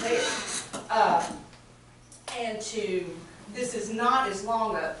not fair. This is not as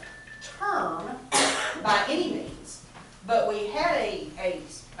long a term by any means, but we had a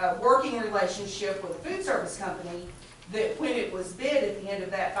working relationship with a food service company that when it was bid at the end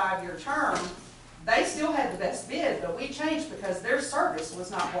of that 5-year term, they still had the best bid, but we changed because their service was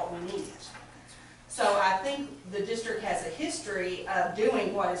not what we needed. So I think the district has a history of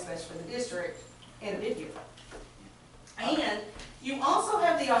doing what is best for the district in a bid year. And you also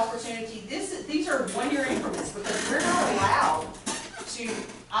have the opportunity, these are 1-year increments because we're not allowed to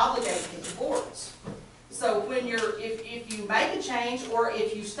obligate the boards. So when if you make a change or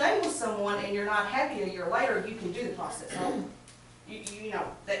if you stay with someone and you're not happy a year later, you can do the process over. You know,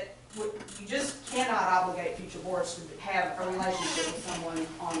 that you just cannot obligate future boards to have a relationship with someone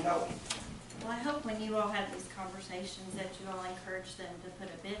ongoing. Well, I hope when you all have these conversations that you all encourage them to put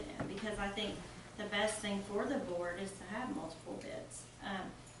a bid in, because I think the best thing for the board is to have multiple bids.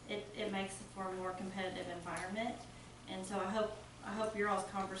 It makes it for a more competitive environment, and so I hope your all's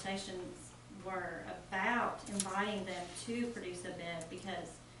conversations were about inviting them to produce a bid, because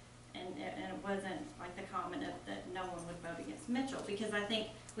and it wasn't like the comment of that no one would vote against Mitchell, because I think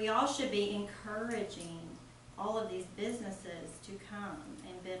we all should be encouraging all of these businesses to come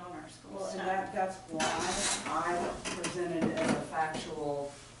and bid on our school Well, stuff. and that's why I presented as a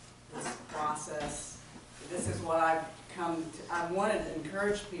factual, this process. This is what I've come to, I wanted to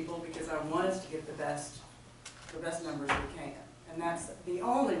encourage people because I want us to get the best numbers we can. And that's the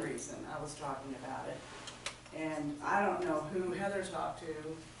only reason I was talking about it. And I don't know who Heather talked to,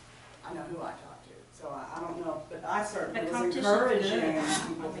 I know who I talked to. So I don't know, but I certainly But was competition's encouraging good.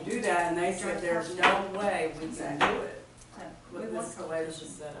 people to do that, and they said there's no way we can do it. So we With want this, the way this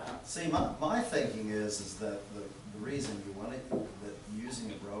is competition. set up. See, my thinking is that the reason you want it, that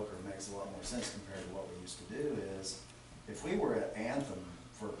using a broker makes a lot more sense compared to what we used to do is, if we were at Anthem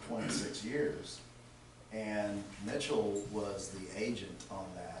for 26 years, and Mitchell was the agent on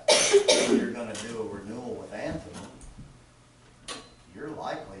that, and you're gonna do a renewal with Anthem, you're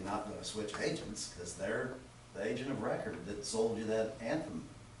likely not gonna switch agents, because they're the agent of record that sold you that Anthem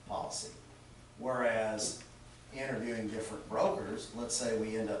policy. Whereas interviewing different brokers, let's say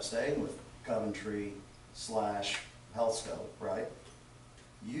we end up staying with Coventry / HealthScope, right?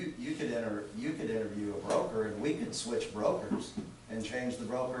 You could interview a broker, and we could switch brokers and change the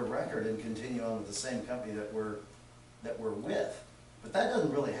broker of record and continue on with the same company that we're with. But that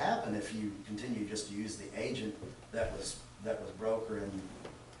doesn't really happen if you continue just to use the agent that was broker in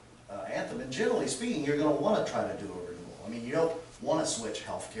Anthem. And generally speaking, you're going to want to try to do a renewal. I mean, you don't want to switch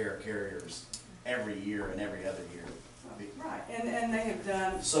healthcare carriers every year and every other year. Right, and they have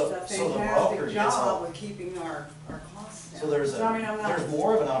done a So the broker fantastic gets job with keeping our costs down. So there's I mean, I'm not- there's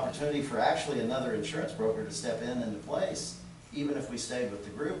more of an opportunity for actually another insurance broker to step into place, even if we stayed with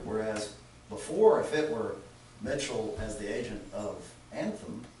the group. Whereas before, if it were Mitchell as the agent of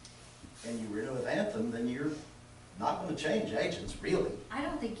Anthem, and you renew with Anthem, then you're not going to change agents, really. I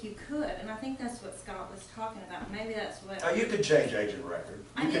don't think you could, and I think that's what Scott was talking about. Maybe that's what. You could change agent record.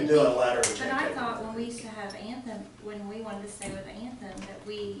 I You could didn't do a think- letter to But change I agent thought when record. we used to have Anthem, when we wanted to stay with Anthem, that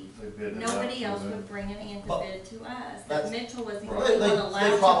They bid it out nobody for else them. would bring an Anthem But bid to us. that's- That Mitchell was the They- only they- one they allowed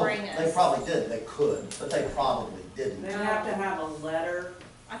to probably- bring us. They probably did, they could, but they probably didn't. They have to have a letter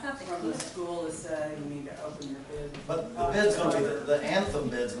I thought they from the could. school to say you need to open your bid. But the bid's gonna be, the Anthem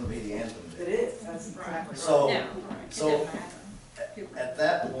bid's gonna be the Anthem It bid. is, that's exactly right. So- No, it so- didn't matter. At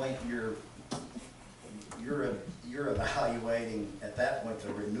that point, you're evaluating, at that point,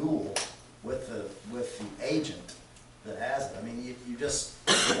 the renewal with the agent that has it. I mean, you just,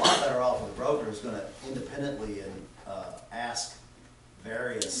 a lot better off with a broker who's gonna independently and, ask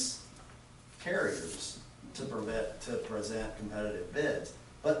various carriers to present competitive bids.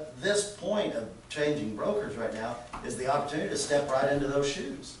 But this point of changing brokers right now is the opportunity to step right into those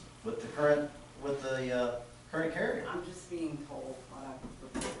shoes with the current carrier. I'm just being told what I've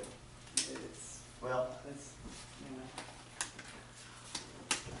reported. It's, Well, you know,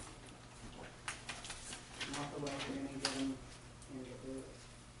 not the way we're gonna get them to do it.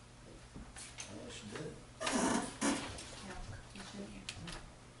 I wish you did. Yeah, you should.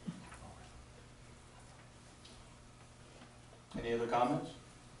 Any other comments?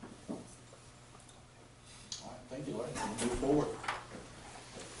 All right, thank you, Larry. We'll move forward.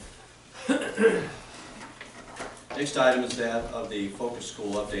 Next item is that of the focus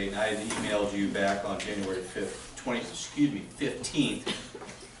school update, and I had emailed you back on January 15th,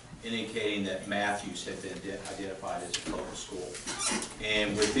 indicating that Matthews had been identified as a focus school.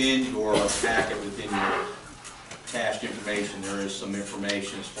 And within your packet, within your attached information, there is some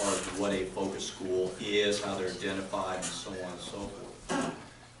information as far as what a focus school is, how they're identified, and so on and so forth.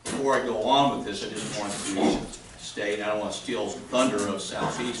 Before I go on with this, I just want to state, I don't want to steal thunder of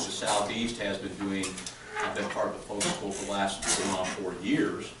Southeast. The Southeast has been doing, I've been part of the focus school for the last 4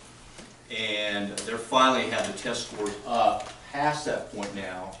 years, and they're finally have the test scores up past that point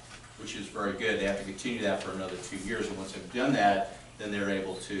now, which is very good. They have to continue that for another 2 years, and once they've done that, then they're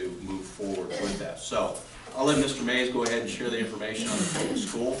able to move forward with that. So I'll let Mr. Mays go ahead and share the information on the focus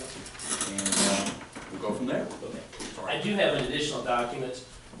school, and we'll go from there. Okay. Sorry. I do have an additional document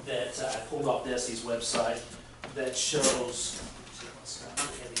that I pulled off Desi's website that shows,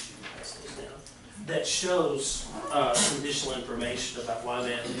 that shows some additional information about why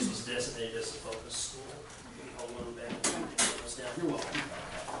Matthews was designated as a focus school. Give me a whole little bit. You're welcome.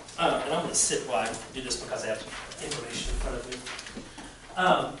 And I'm going to sit while I do this because I have information in front of me.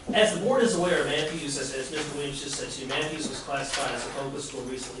 As the board is aware, Matthews, as Mr. Williams just said to you, Matthews was classified as a focus school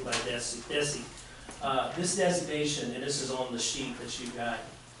recently by Desi. This designation, and this is on the sheet that you got,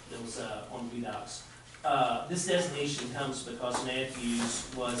 that was on VDOCs. This designation comes because Matthews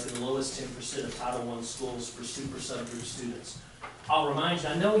was in the lowest 10% of Title I schools for super subgroup students. I'll remind you,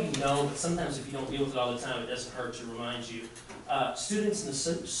 I know you know, but sometimes if you don't deal with it all the time, it doesn't hurt to remind you. Students in the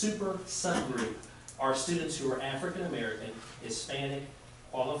super subgroup are students who are African American, Hispanic,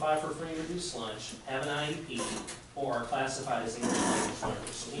 qualify for free and reduced lunch, have an IEP, or are classified as English language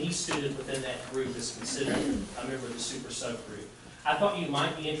learners. So any student within that group is considered a member of the super subgroup. I thought you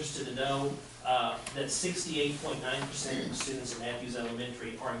might be interested to know that 68.9% of the students at Matthews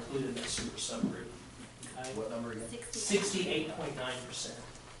Elementary are included in that super subgroup. Okay? What number again? 68.9%.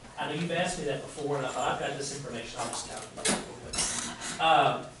 I know you've asked me that before, and I thought I've got this information. I'll just calculate it real quick.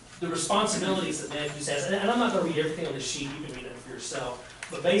 The responsibilities that Matthews has, and I'm not going to read everything on this sheet. You can read it for yourself.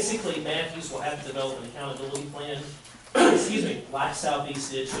 But basically, Matthews will have to develop an accountability plan, excuse me, like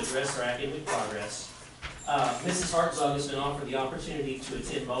Southeast did, to address their academic progress. Mrs. Hartzog has been offered the opportunity to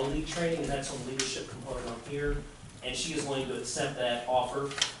attend MOLE training, and that's on the leadership component on here, and she is willing to accept that offer.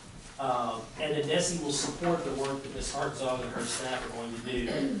 And then Desi will support the work that Ms. Hartzog and her staff are going to do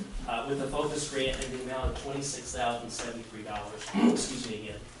with a focus grant in the amount of $26,073, excuse me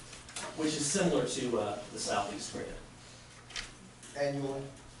again, which is similar to the Southeast grant. Annually?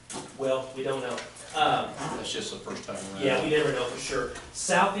 Well, we don't know. That's just the first time around. Yeah, we never know for sure.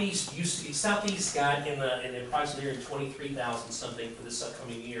 Southeast got in the approximately 23,000 something for this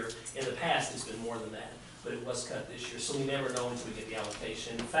upcoming year. In the past, it's been more than that, but it was cut this year, so we never know until we get the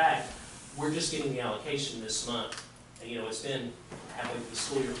allocation. In fact, we're just getting the allocation this month, and you know, it's been halfway through the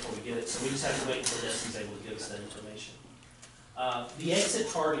school year before we get it, so we just have to wait until Destiny's able to give us that information. The exit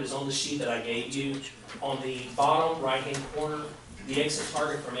target is on the sheet that I gave you. On the bottom right-hand corner, the exit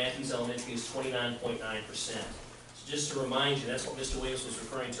target for Matthews Elementary is 29.9%. So just to remind you, that's what Mr. Williams was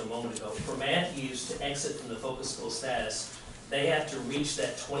referring to a moment ago. For Matthews to exit from the focus school status, they have to reach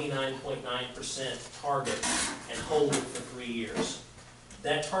that 29.9% target and hold it for 3 years.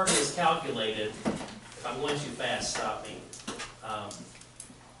 That target is calculated, if I'm going too fast, stop me,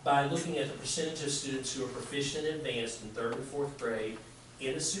 by looking at the percentage of students who are proficient and advanced in 3rd and 4th grade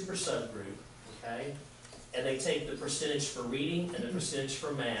in the super subgroup, okay? And they take the percentage for reading and the percentage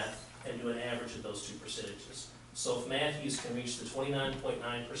for math and do an average of those two percentages. So if Matthews can reach the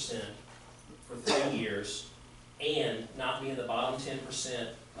 29.9% for 3 years and not be in the bottom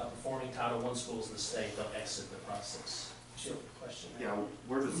 10% of performing Title I schools in the state, they'll exit the process. Sure. Question. Yeah,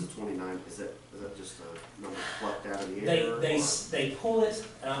 where does the 29, is that just a number plucked out of the air? They pull it,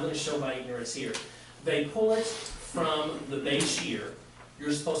 and I'm going to show my ignorance here. They pull it from the base year.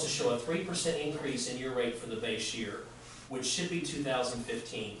 You're supposed to show a 3% increase in your rate for the base year, which should be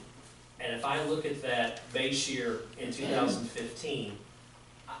 2015. And if I look at that base year in 2015,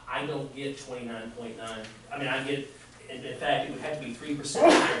 I don't get 29.9. I mean, I get, in fact, it would have to be 3%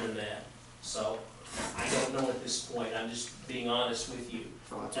 higher than that. So I don't know at this point. I'm just being honest with you.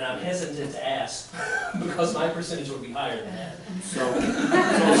 And I'm hesitant to ask because my percentage would be higher than that. So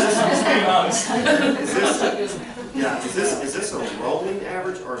Just being honest. Is this a rolling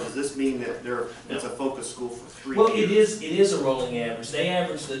average, or does this mean that it's a focus school for 3 Well, years? it is a rolling average. They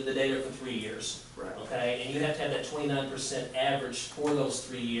average the data for 3 years. Right. Okay, and you have to have that 29% average for those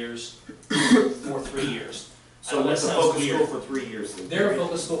 3 years for 3 years. So know that it's a sounds focus weird. school for 3 years then? They're a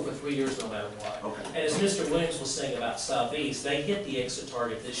focus school for 3 years no matter what. Okay. And as Mr. Williams was saying about Southeast, they hit the exit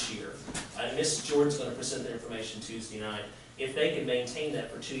target this year. And Mrs. Jordan's gonna present the information Tuesday night. If they can maintain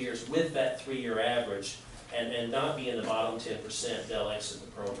that for 2 years with that 3-year average and not be in the bottom 10%, they'll exit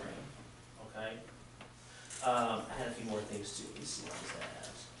the program, okay? I had a few more things too. Let's see what was that.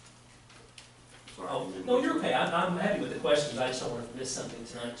 Sorry. Oh, no, you're okay. I'm happy with the questions. I just don't want to miss something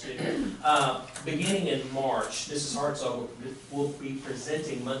tonight, too. Beginning in March, Mrs. Hartzog will be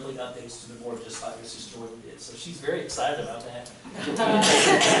presenting monthly updates to the board, just like Mrs. Jordan did. So she's very excited about that.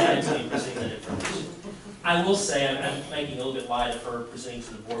 Presenting that information. I will say, I'm making a little bit light of her presenting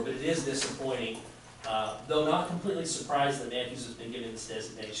to the board, but it is disappointing, though not completely surprised that Matthews has been given this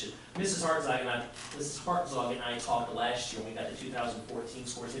designation. Mrs. Hartzog and I talked last year when we got the 2014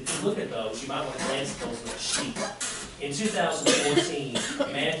 scores. If you look at those, you might want to glance at those on the sheet. In 2014,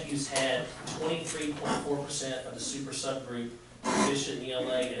 Matthews had 23.4% of the super subgroup proficient in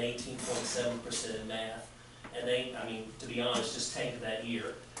ELA and 18.7% in math. And they, I mean, to be honest, just tanked that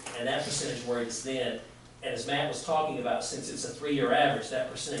year. And that percentage worried us then. And as Matt was talking about, since it's a 3-year average,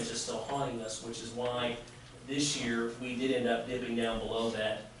 that percentage is still haunting us, which is why this year we did end up dipping down below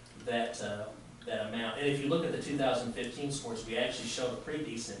that amount. And if you look at the 2015 scores, we actually showed a pretty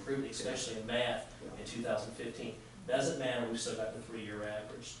decent improvement, especially in math in 2015. Doesn't matter, we've still got the 3-year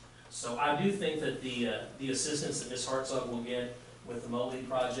average. So I do think that the assistance that Ms. Hartzog will get with the MOLI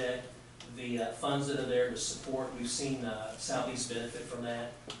project, the funds that are there to support, we've seen Southeast benefit from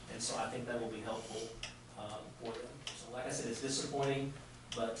that, and so I think that will be helpful for them. So like I said, it's disappointing,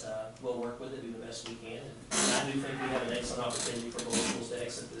 but we'll work with it, do the best we can, and I do think we have an excellent opportunity for both schools to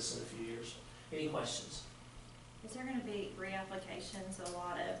exit this in a few years. Any questions? Is there gonna be reapplications, a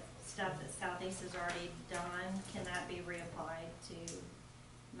lot of stuff that Southeast has already done, can that be reapplied to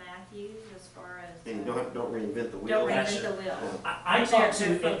Matthews as far as? And don't reinvent the wheel. Don't Gotcha. reinvent the wheel. I talked to,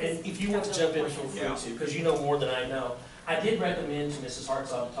 Their focus and if you want to jump in, feel free to, because you know more than I know. I did recommend to Mrs.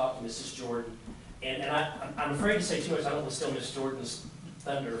 Hartzog to talk to Mrs. Jordan, and I'm afraid to say too much, I don't want to steal Ms. Jordan's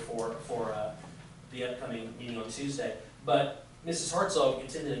thunder for the upcoming meeting on Tuesday, but Mrs. Hartzog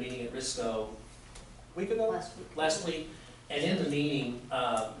attended a meeting at Risco a week ago? Last week, and in the meeting,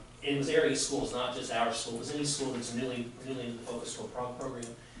 it was area schools, not just our school, it was any school that's newly in the focus school program.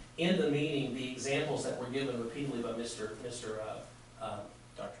 In the meeting, the examples that were given repeatedly by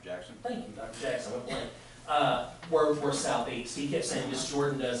Dr. Jackson. Thank you, Dr. Jackson, I went blank. Were Southeast. He kept saying Miss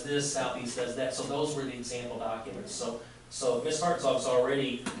Jordan does this, Southeast does that, so those were the example documents. So Ms. Hartzog's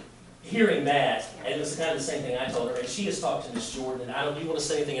already hearing that, and it was kind of the same thing I told her, and she has talked to Ms. Jordan, and do you want to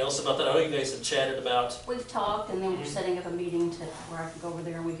say anything else about that? I know you guys have chatted about. We've talked, and then we're setting up a meeting where I can go over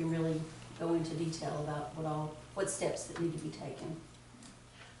there and we can really go into detail about what steps that need to be taken.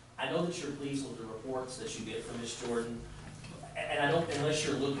 I know that you're pleased with the reports that you get from Ms. Jordan, and I don't, unless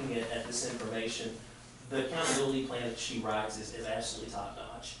you're looking at this information, the accountability plan that she writes is absolutely top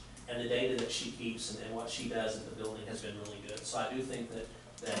notch. And the data that she keeps and what she does in the building has been really good. So I do think that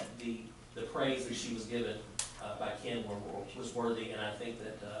the praise that she was given by Ken was worthy, and I think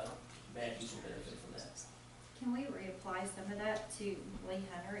that Matthews will benefit from that. Can we reapply some of that to Lee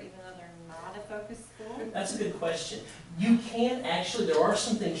Hunter, even though they're not a focus school? That's a good question. You can actually, there are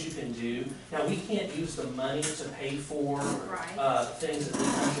some things you can do. Now, we can't use the money to pay for Right. things at Lee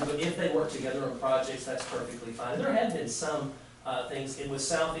Hunter, but if they work together on projects, that's perfectly fine. There have been some things, and with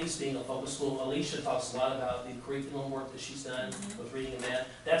Southeast being a focus school, Alicia talks a lot about the curriculum work that she's done with reading and math.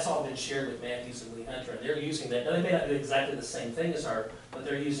 That's all been shared with Matthews and Lee Hunter, and they're using that. Now, they may not do exactly the same thing as her, but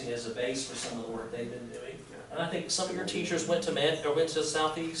they're using it as a base for some of the work they've been doing. And I think some of your teachers went to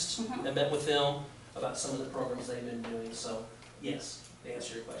Southeast and met with them about some of the programs they've been doing. So, yes, to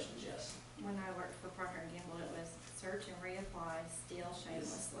answer your questions, yes. When I worked for Procter & Gamble, it was search and reapply, steal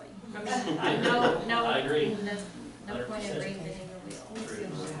shamelessly. I agree. No point in 100%. reinventing the wheel. True.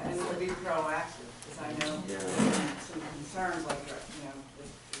 And we'll be proactive, because I know Yeah. some concerns like,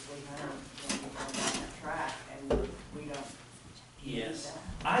 if we have on that track and we don't. Yes.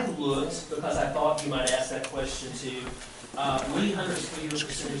 I looked, because I thought you might ask that question too. Lee Hunter's 3-year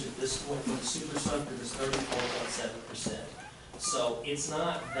percentage at this point for the super subgroup is 34.7%. So it's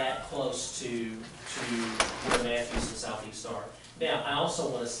not that close to where Matthews and Southeast are. Now, I also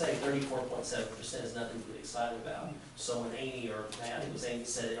want to say 34.7% is nothing to be excited about. So when Amy or Matt, I think it was Amy,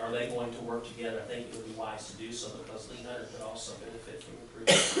 said, are they going to work together? I think it would be wise to do so, because Lee Hunter could also benefit from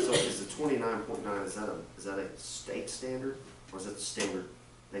improvement. So is the 29.9, is that a state standard, or is it the standard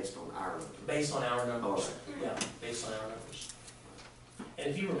based on our numbers? Based on our numbers. Oh, Yeah, based on our numbers. And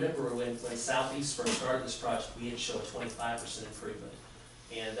if you remember when Southeast first started this project, we had showed a 25% improvement.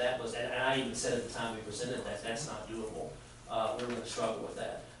 And that was, and I even said at the time we presented that, that's not doable. We're gonna struggle with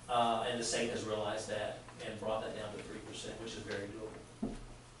that. And the state has realized that and brought that down to 3%, which is very doable.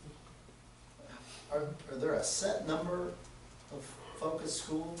 Are there a set number of focus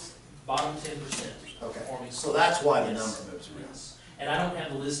schools? Bottom 10%. Okay, performing so that's why the Yes. number moves around. Yes. And I don't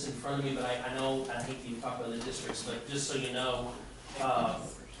have the list in front of me, but I know, I hate to even talk about the districts, but just so you know,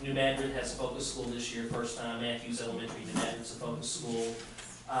 New Madrid has a focus school this year, first time. Matthews Elementary, New Madrid's a focus school.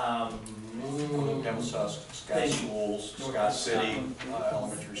 Scott Thank you. Schools, North Scott Scott. City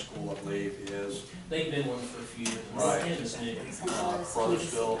Elementary School, I believe, is. They've been one for a few years. Right. It is new.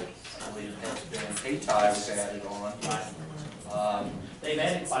 Crothersville, I believe, has been. Hayti was added on. They've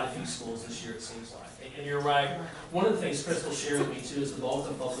added quite a few schools this year, it seems like. And you're right. One of the things Crystal shared with me too is the bulk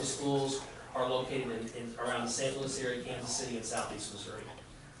of focus schools are located in around the St. Louis area, Kansas City, and southeast Missouri.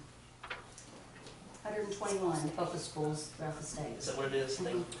 121 focus schools throughout the state. Is that what it is?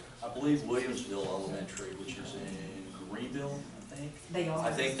 I believe Williamsville Elementary, which is in Greenville, I think. They are.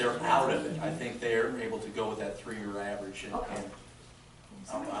 I think they're out of it. I think they're able to go with that 3-year average and. Okay. and-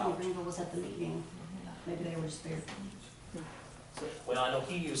 Somebody from Greenville was at the meeting. Maybe they were just there. Well, I know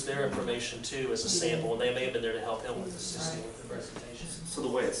he used their information too as a sample, and they may have been there to help him with assisting with the presentation. So the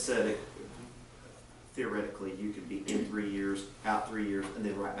way it's said, it, theoretically, you could be in 3 years, out 3 years, and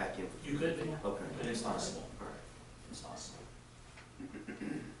then right back in. You could be. Okay. It is possible. All right. It's possible.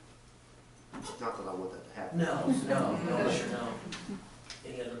 Not that I want that to happen. No, sure no.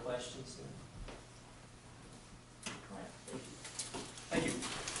 Any other questions? All right, thank you. Thank you.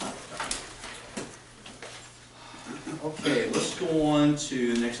 Okay, let's go on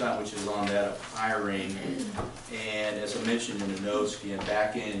to the next item, which is on that of hiring. And as I mentioned in the notes, again,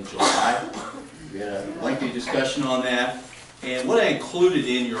 back in July, we had a lengthy discussion on that. And what I included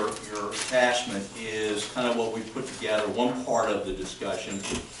in your attachment is kind of what we put together, one part of the discussion,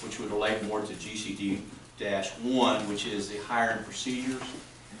 which would relate more to GCD-1, which is the hiring procedures.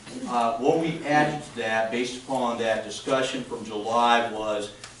 What we added to that, based upon that discussion from July,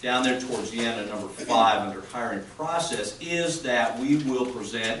 was down there towards the end of number 5 under hiring process, is that we will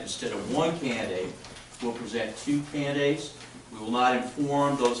present, instead of 1 candidate, we'll present 2 candidates. We will not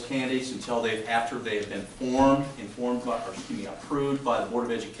inform those candidates until after they have been approved by the Board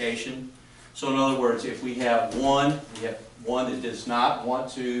of Education. So in other words, if we have one that does not want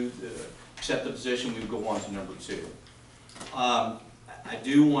to accept the position, we would go on to number 2. I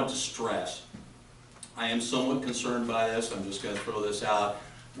do want to stress, I am somewhat concerned by this. I'm just going to throw this out.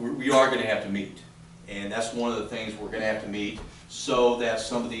 We are going to have to meet, and that's one of the things we're going to have to meet so that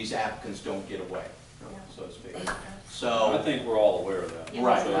some of these applicants don't get away, so to speak. So I think we're all aware of that.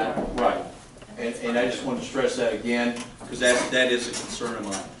 right. And I just want to stress that again, because that is a concern of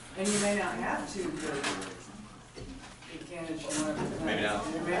mine. And you may not have to good candidates, you want to. Maybe not.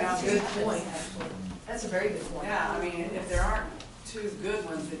 You may not. Good point, actually. That's a very good point. Yeah, I mean, if there aren't 2 good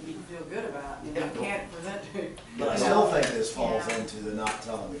ones that you feel good about, you can't present 2. But I still think this falls into the not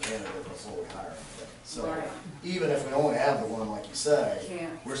telling the candidate before we hire them thing. So Right. even if we only have the one, like you say,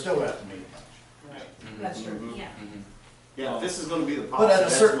 Can't. we're still gonna have to meet. Right. That's true. Yeah. Yeah, if this is gonna be the But policy, at a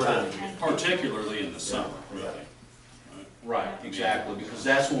that's certain what time. it is. Particularly in the summer, Yeah. really. Right, exactly, because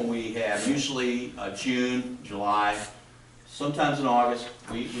that's when we have, usually June, July, sometimes in August,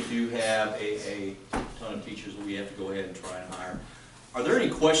 we do have a ton of teachers that we have to go ahead and try and hire. Are there any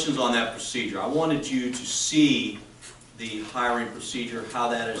questions on that procedure? I wanted you to see the hiring procedure, how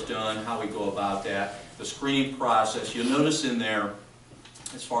that is done, how we go about that, the screening process. You'll notice in there,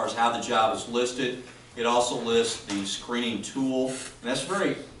 as far as how the job is listed, it also lists the screening tool, and that's a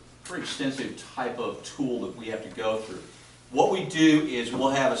very extensive type of tool that we have to go through. What we do is we'll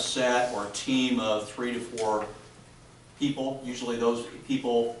have a set or a team of 3 to 4 people. Usually those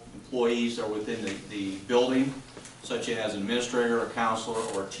people, employees, are within the building, such as an administrator, a counselor,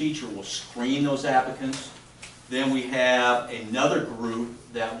 or a teacher will screen those applicants. Then we have another group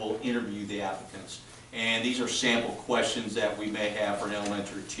that will interview the applicants. And these are sample questions that we may have for an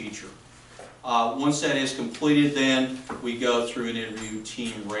elementary teacher. Once that is completed, then we go through an interview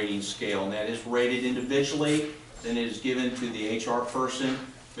team rating scale, and that is rated individually. Then it is given to the HR person,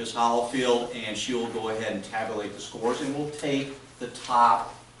 Ms. Hollifield, and she will go ahead and tabulate the scores, and we'll take the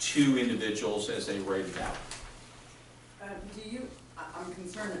top 2 individuals as they rate it out. I'm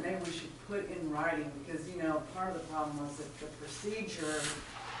concerned that maybe we should put in writing, because, you know, part of the problem was that the procedure,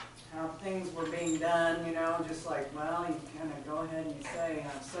 how things were being done, you know, just like, well, you kind of go ahead and you say,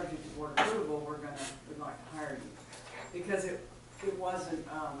 subject to board approval, we'd like to hire you. Because it wasn't,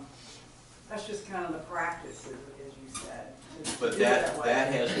 That's just kind of the practice, as you said. to But do it that, way.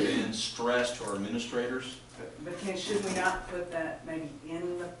 that has been stressed to our administrators. But should we not put that maybe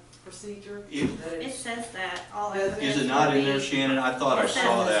in the procedure? If- That It it's- says that all Is applicants. Is it not will in there, be- Shannon? I thought I It says-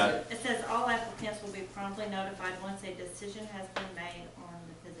 saw that. It says all applicants will be promptly notified once a decision has been made on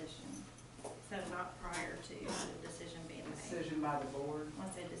the position. So not prior to the decision being made, Decision by the board.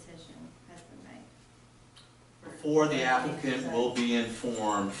 once a decision has been made. Before the applicant will be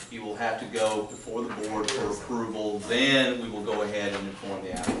informed, he will have to go before the board for approval, then we will go ahead and inform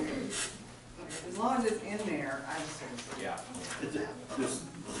the applicant. As long as it's in there, I just. Yeah.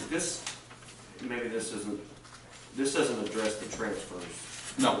 This, maybe this doesn't address the transfers.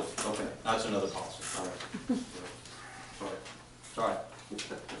 No, Okay, that's another policy. all right. Sorry.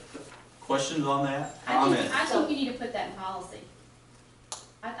 Sorry. Questions on that? I Comments? think you need to put that in policy.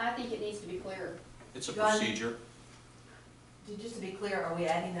 I think it needs to be clear. It's a John? procedure. Just to be clear, are we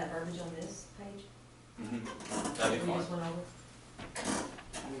adding that verbiage on this page? That'd be We fine. just went over?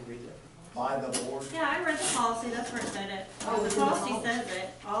 By the board. Yeah, I read the policy, that's where it said it. Oh, The it's in the policy policy. says it,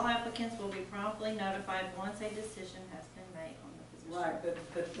 all applicants will be promptly notified once a decision has been made on the position. Right, but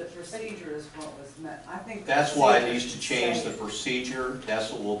the procedure is what was meant, I think. the That's why it procedure needs to should change say the it. procedure.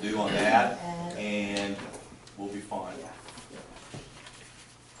 That's what we'll do on that, And and we'll be fine. Yeah.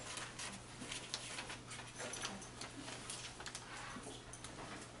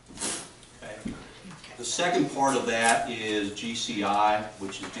 Okay. The second part of that is GCI,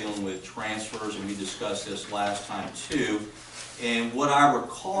 which is dealing with transfers, and we discussed this last time too. And what I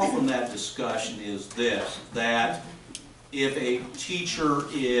recall from that discussion is this, that if a teacher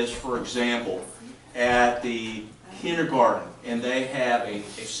is, for example, at the kindergarten and they have a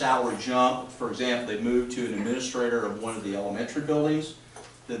salary jump, for example, they move to an administrator of one of the elementary buildings,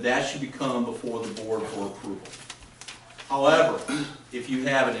 then that should become before the board for approval. However, if you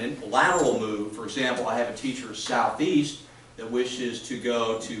have a lateral move, for example, I have a teacher southeast that wishes to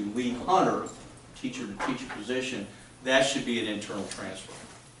go to Lee Hunter, teacher to teacher position, that should be an internal transfer.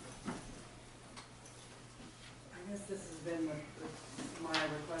 I guess this has been my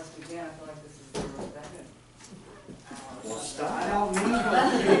request again, I feel like this is the redundant. Well, stop. I don't mean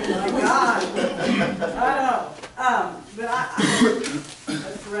to, my God. I know, but I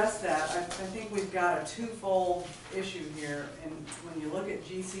address that, I think we've got a twofold issue here, and when you look at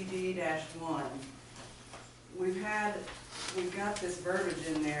GCD-1, we've got this verbiage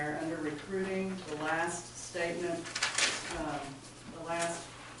in there under recruiting, the last statement, the last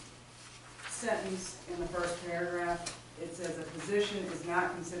sentence in the first paragraph, it says a position is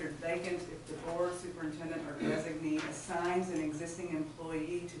not considered vacant if the board superintendent or designee assigns an existing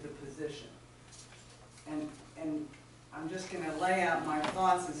employee to the position. And I'm just gonna lay out my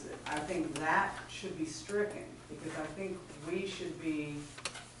thoughts, is that I think that should be stricken, because I think we should be,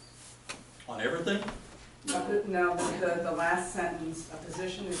 On everything? no, the last sentence, a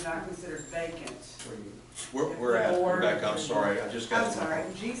position is not considered vacant. We're at, Rebecca, I'm sorry, I just got. I'm sorry,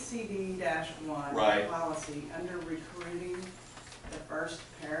 GCD-1. Right. Policy, under recruiting, the first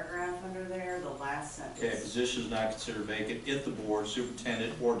paragraph under there, the last sentence. Okay, position is not considered vacant if the board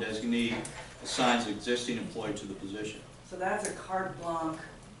superintendent or designee assigns an existing employee to the position. So that's a carte blanche.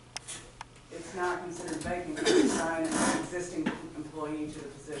 It's not considered vacant if you assign an existing employee to the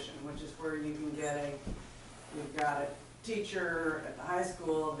position, which is where you can get you've got a teacher at the high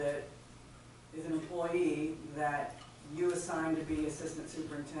school that is an employee that you assign to be assistant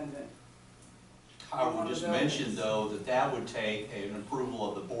superintendent. I would just mention, though, that that would take an approval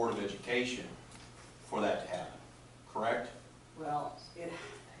of the Board of Education for that to happen, correct? Well,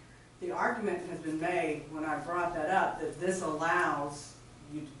 the argument has been made when I brought that up, that this allows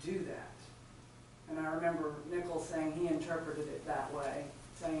you to do that. And I remember Nichols saying he interpreted it that way,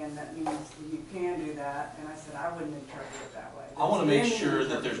 saying that means you can do that, and I said I wouldn't interpret it that way. I want to make sure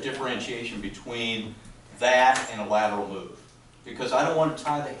that there's differentiation between that and a lateral move. Because I don't want to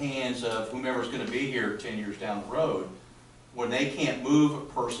tie the hands of whomever's going to be here 10 years down the road when they can't move a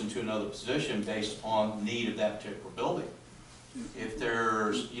person to another position based upon the need of that particular building. If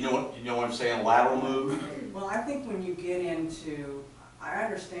there's, you know what I'm saying, a lateral move? Well, I think when you get into, I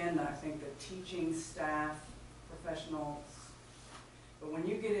understand that I think the teaching staff, professionals, but when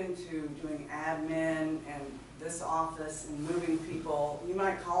you get into doing admin and this office and moving people, you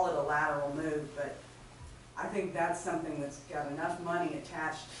might call it a lateral move, but I think that's something that's got enough money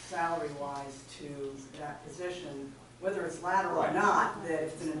attached salary-wise to that position, whether it's lateral or Right. not, that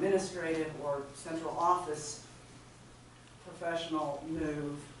it's an administrative or central office professional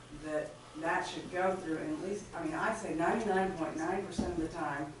move, that should go through, and at least, I mean, I'd say 99.9% of the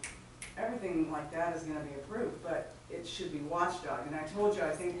time, everything like that is gonna be approved, but it should be watchdog. And I told you,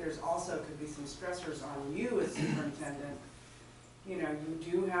 I think there's also could be some stressors on you as superintendent. You know, you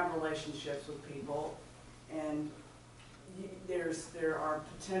do have relationships with people, and there are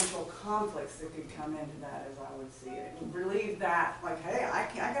potential conflicts that could come into that, as I would see it. It would relieve that, like, hey, I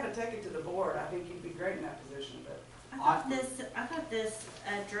gotta take it to the board. I think you'd be great in that position, but. I thought this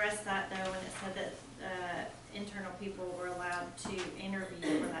addressed that though, when it said that, internal people were allowed to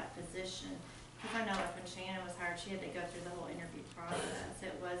interview for that position. Cause I know like when Shannon was hired, she had to go through the whole interview process.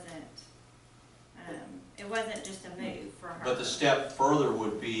 It wasn't just a move for her. But the step further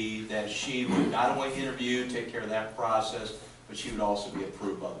would be that she would not only interview, take care of that process, but she would also be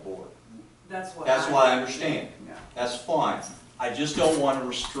approved by the board. That's what I understand. Yeah. That's fine. I just don't want to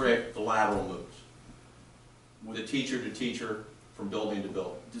restrict the lateral moves. With a teacher to teacher, from building to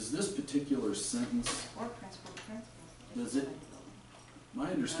building. Does this particular sentence, Or principal to principal. does it, my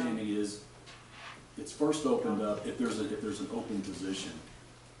understanding is, it's first opened up, if there's an open position,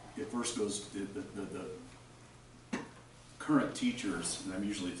 it first goes, the current teachers, and I'm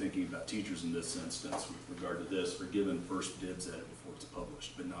usually thinking about teachers in this instance with regard to this, are given first dibs at it before it's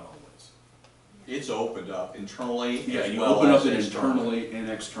published, but not always. It's opened up internally Yeah, as you well open up as it externally. internally and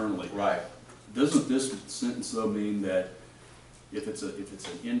externally. Right. Doesn't this sentence though mean that if it's an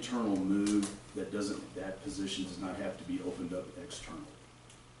internal move, that position does not have to be opened up externally?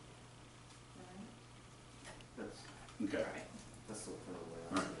 That's, Okay. that's the kind of way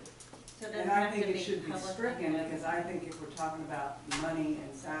I Alright. see it. So it And doesn't I have think to it be should be public stricken, record. because I think if we're talking about money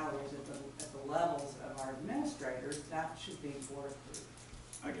and salaries at the levels of our administrators, that should be board approved.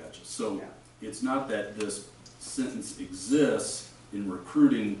 I got you. So Yeah. it's not that this sentence exists in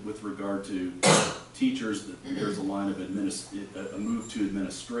recruiting with regard to teachers, that there's a line of a move to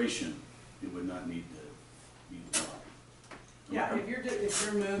administration, it would not need to be done. Yeah, if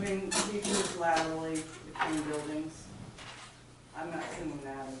you're moving teachers laterally between buildings, I'm not seeing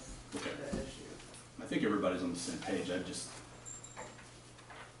that as Okay. the issue. I think everybody's on the same page.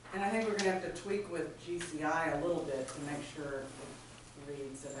 And I think we're gonna have to tweak with GCI a little bit to make sure it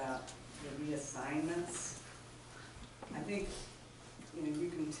reads about the reassignments. I think, you know, you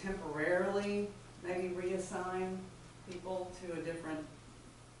can temporarily maybe reassign people to a different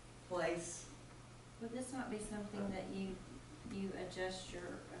place. Would this not be something that you adjust your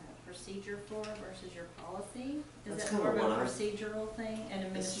procedure for versus your policy? Is That's it kinda more of a what I- procedural thing, an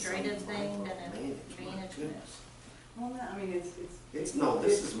administrative thing than an management? Well, no, I mean, It's, no,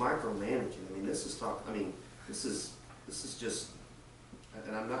 this is micromanaging. I mean, this is this is just,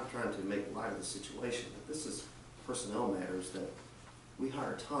 and I'm not trying to make light of the situation, but this is personnel matters that we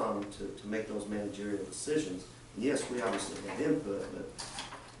hire Tom to make those managerial decisions. And yes, we obviously have input, but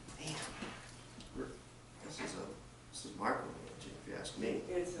man, this is micromanaging, if you ask me.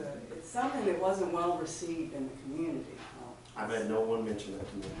 it's something that wasn't well received in the community. I've had no one mention that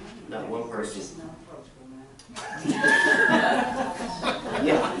to me, not one We're person. just not approachable, man.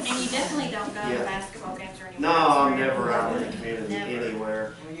 Yeah. And you definitely don't go to Yeah. basketball games or anywhere No, else, I'm right? never out in the community Never.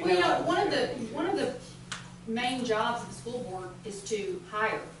 anywhere. Well, you know, one of the main jobs of the school board is to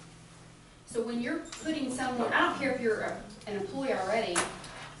hire. So when you're putting someone, I don't care if you're an employee already,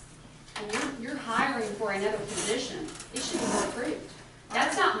 and you're hiring for another position, it should be approved.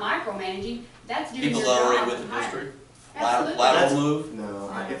 That's not micromanaging, that's doing your People job. that are already with to the hire. district, Absolutely. lateral move, No,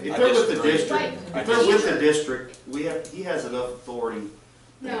 if I they're with the disagree. district, Right. if they're with the district, he has enough authority.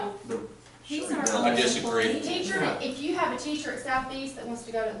 No. He's Sure, our no. I own disagree. employee. Teacher, if you have a teacher at Southeast that wants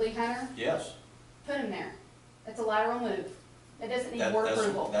to go to Lee Hunter, yes. put him there. That's a lateral move. That doesn't need board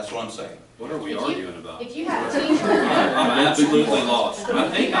approval. That's what I'm saying. What are we If you- arguing about? If you have a teacher. I'm absolutely lost. I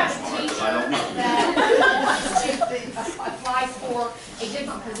If think you I'm have a smart, but teacher I don't know. that applies for a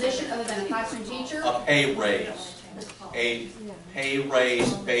different position other than a classroom teacher, A pay raise, a pay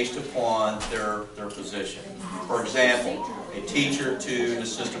raise based upon their position. For example, a teacher to an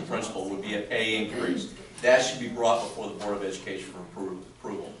assistant principal would be a pay increase. That should be brought before the Board of Education for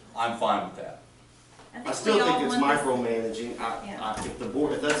approval. I'm fine with that. I still we all think it's want this- micromanaging. Yeah. If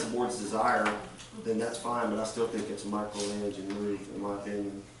that's the board's desire, then that's fine, but I still think it's a micromanaging move, in my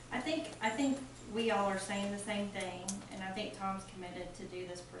opinion. I think we all are saying the same thing, and I think Tom's committed to do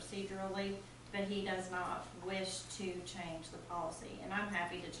this procedurally, but he does not wish to change the policy. And I'm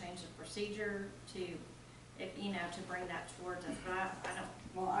happy to change the procedure to, to bring that towards us, but I don't.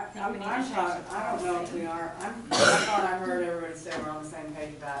 Well, I think we need to I'm change talking, the I don't know if policy. we are, I thought I heard everybody say we're on the same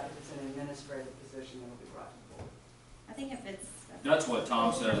page about if it's an administrative position, it'll be brought to the board. I think if it's. That's what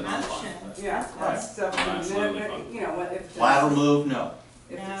Tom said, and I'm fine with that. Yeah, that's stuff, Absolutely fine. you know, what if. Lateral move, no.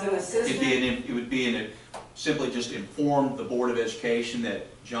 If it's No. an It assistant. would be simply just inform the Board of Education that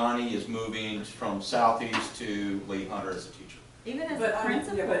Johnny is moving from Southeast to Lee Hunter as a teacher. Even as But, a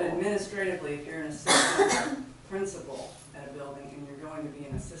principal. yeah, but administratively, if you're an assistant principal at a building and you're going to be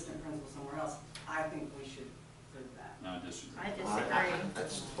an assistant principal somewhere else, I think we should prove that. No, I disagree. I disagree.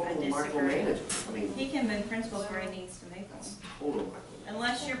 That's I total disagree. micromanagement. I mean, He can move principals where he needs to move them. total micromanagement.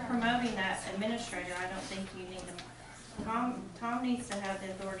 Unless you're promoting that administrator, I don't think you need to. Tom needs to have the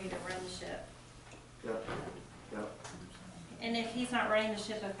authority to run the ship. Yep, yep. And if he's not running the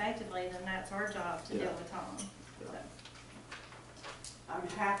ship effectively, then that's our job to deal with Tom. So, I'm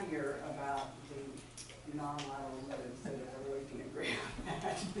happier about the non-lateral moves so that we can agree on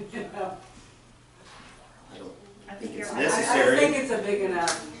that, you know? I don't I think think it's you're I necessary. think it's a big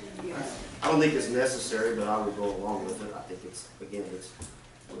enough, you know. I don't think it's necessary, but I would go along with it. I think it's, again,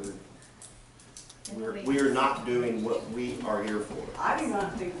 we're not doing what we are here for. I do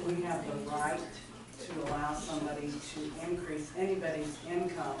not think we have the right to allow somebody to increase anybody's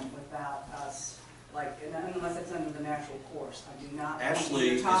income without us, like, unless it's under the natural course. I do not think Actually,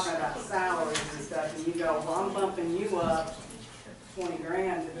 you're talking about salaries and stuff, and you go, well, I'm bumping you up 20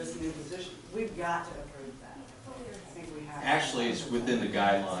 grand to this new position. We've got to approve that. I think we have. Actually, it's within the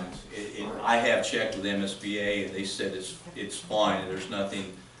guidelines. I have checked with MSBA, and they said it's fine, there's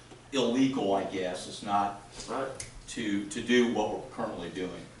nothing illegal, I guess. It's not Right? to do what we're currently doing.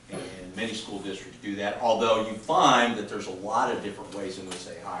 And many school districts do that, although you find that there's a lot of different ways in which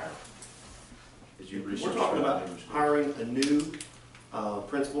they hire. As you We're research talking about that. hiring a new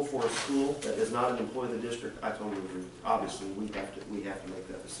principal for a school that is not an employee of the district. I totally agree. Obviously, we have to make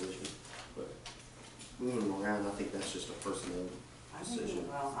that decision. But moving them around, I think that's just a personnel I think, decision.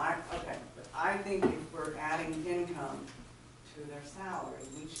 well, okay, but I think if we're adding income to their salary,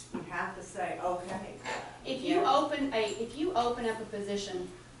 we have to say, okay. If you open up a position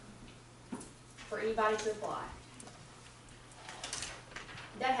for anybody to apply,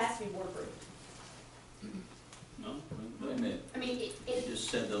 that has to be board approved. No? Wait a minute, I mean, you just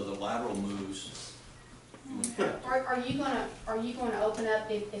said though the lateral moves, you wouldn't have to. are you gonna open up,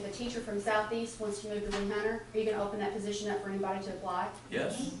 if a teacher from Southeast wants to move to Lee Hunter, are you gonna open that position up for anybody to apply?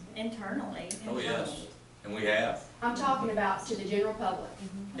 Yes, internally. oh yes, and we have, I'm talking about to the general public.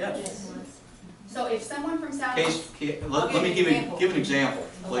 yes. So if someone from Case, Southeast, let me give an example,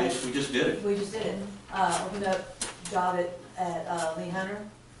 please, we just did it. We just did it. Opened up job at Lee Hunter.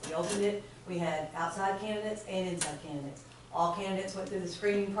 We opened it. We had outside candidates and inside candidates. All candidates went through the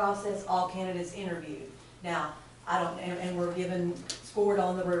screening process. All candidates interviewed. Now, and we're scored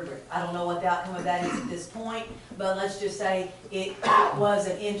on the rubric. I don't know what the outcome of that is at this point, but let's just say it was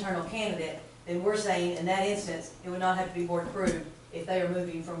an internal candidate. Then we're saying in that instance, it would not have to be board approved if they are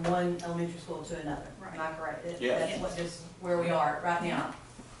moving from one elementary school to another. Right. Am I correct? Yes. That's just where we are right now.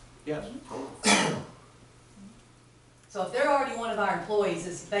 Yes. So if they're already one of our employees,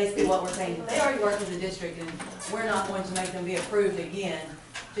 is basically what we're saying. If they already work in the district, and we're not going to make them be approved again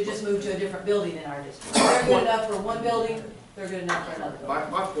to just move to a different building in our district. If they're good enough for one building, they're good enough for another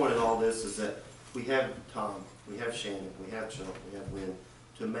building. My point in all this is that we have Tom, we have Shannon, we have Chuck, we have Lynn,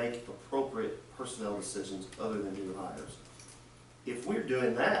 to make appropriate personnel decisions other than new hires. If we're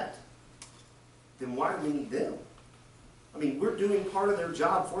doing that, then why do we need them? I mean, we're doing part of their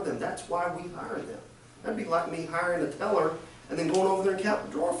job for them. That's why we hire them. That'd be like me hiring a teller and then going over there and counting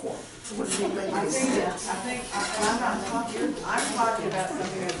the drawer for them. What does he make I any sense? think, and I'm talking about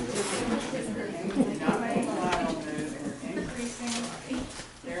something that's different. Not making a lateral move and increasing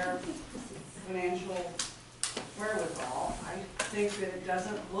their financial wherewithal. I think that it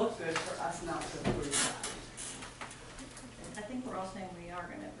doesn't look good for us not to approve that. I think we're all saying we are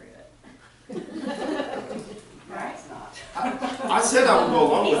gonna approve it. Right? It's not. I said I would go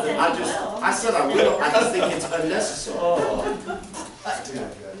along with it. He said he will. I said I will. I just think it's unnecessary.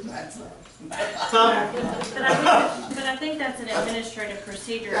 But I think that's an administrative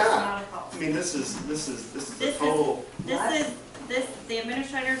procedure, it's not a I policy. mean, this is a This total. the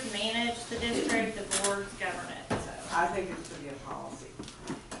administrators manage the district, the boards govern it, so. I think it should be a policy,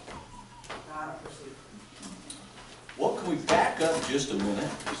 not a procedure. Well, can we back up just a minute,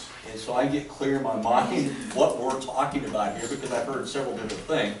 and so I get clear in my mind what we're talking about here, because I've heard several different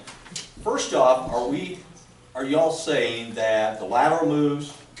things. First off, are y'all saying that the lateral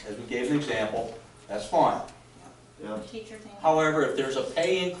moves, as we gave an example, that's fine? Yeah. Teachers and. However, if there's a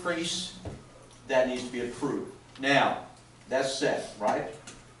pay increase, that needs to be approved. Now, that's set, right?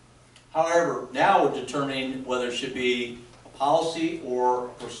 However, now we're determining whether it should be a policy or a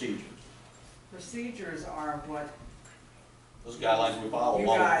procedure. Procedures are what Those guidelines we follow you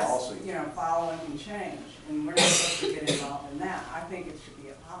along with guys, policy. follow and can change, and we're not supposed to get involved in that. I think it should be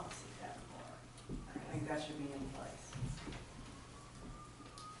a policy category. I think that should be in place.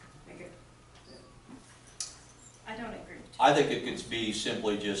 I think it, I don't agree with you. I think it could be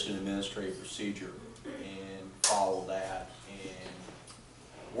simply just an administrative procedure and follow that,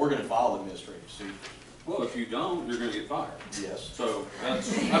 and we're gonna follow the administrative procedure. Well, if you don't, you're gonna get fired. Yes. So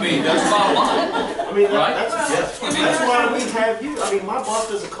that's, I mean, that's the bottom line. I mean, Right? that's why we have you. I mean, my boss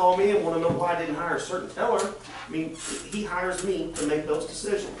doesn't call me and wanna know why I didn't hire a certain teller. I mean, he hires me to make those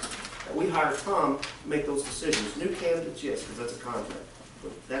decisions. And we hire Tom to make those decisions. New candidates, yes, because that's a contract.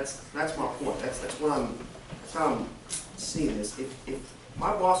 But that's my point. That's how I'm seeing this. If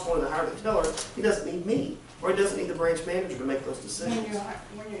my boss wanted to hire the teller, he doesn't need me, or he doesn't need the branch manager to make those decisions.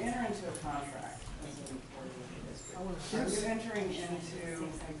 when you enter into a contract as an employee of the district, are you entering into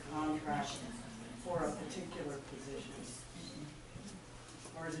a contract for a particular position?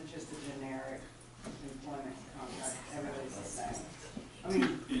 Or is it just a generic employment contract, everybody's the same? I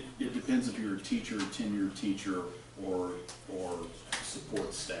mean, It depends if you're a teacher, tenured teacher, or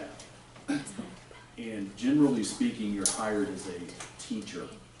support staff. And generally speaking, you're hired as a teacher,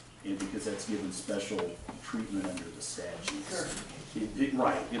 and because that's given special treatment under the statutes.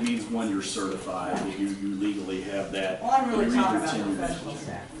 Right, it means when you're certified, that you legally have that. well, I'm really you're talking either about tenured- professional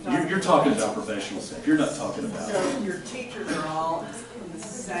staff. You're talking about professional staff, you're not talking about. So your teachers are all in the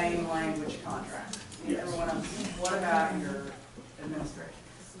same language contract? Yes. Everyone else, what about your administrators?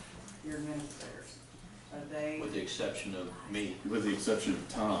 Your administrators, are they? With the exception of me. With the exception of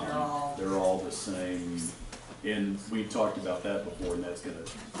Tom, They're all- they're all the same, and we talked about that before, and that's gonna,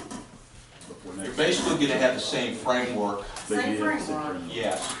 before next. You're basically gonna have the same framework, But Same yeah, framework.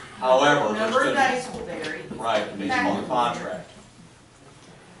 yes. However, there's Number of gonna days will vary. be, right, based on the contract.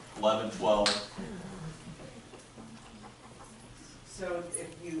 11, 12, So if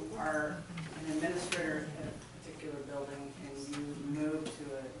you are an administrator at a particular building and you move to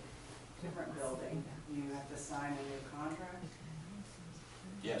a different building, you have to sign a new contract?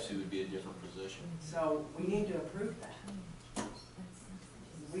 yes, it would be a different position. So we need to approve that.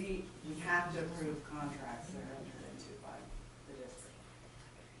 We have to approve contracts that are entered into by the district.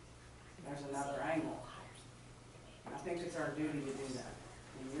 There's another angle. I think it's our duty to do that.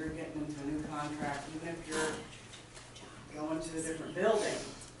 When you're getting into a new contract, even if you're going to a different building,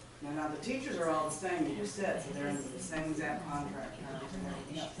 now the teachers are all the same, you just said, so they're in the same exact contract terms and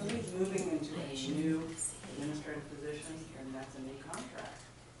everything else. Somebody's moving into a new administrative position, and that's a new contract.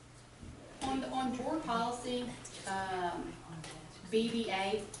 On board policy,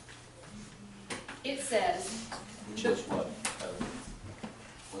 BBA, it says, Which is what?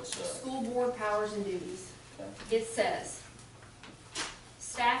 What's, school board powers and duties. okay. It says,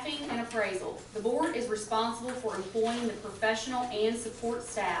 staffing and appraisal. The board is responsible for employing the professional and support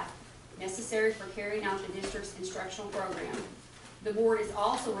staff necessary for carrying out the district's instructional program. The board is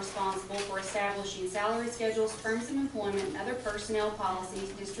also responsible for establishing salary schedules, terms of employment, and other personnel policies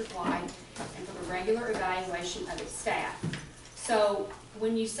district-wide, and for the regular evaluation of its staff. So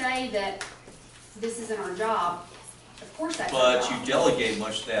when you say that this isn't our job, of course that's our But job. you delegate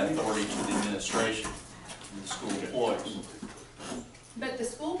much of that authority to the administration and the school employees. But the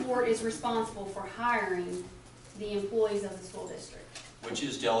school board is responsible for hiring the employees of the school district. Which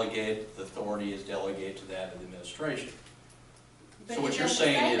is delegated, the authority is delegated to that of the administration. But So what it you're doesn't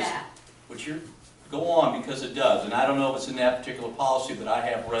saying say is, that. what you're, go on, because it does, and I don't know if it's in that particular policy, but I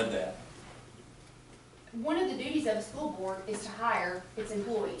have read that. One of the duties of a school board is to hire its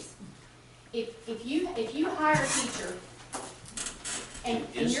employees. If you hire a teacher and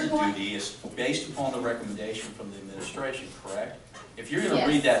Is you're the going. duty, is based upon the recommendation from the administration, correct? If you're gonna Yes.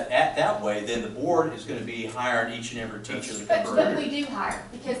 read that way, then the board is gonna be hiring each and every teacher that comes But in. we do hire,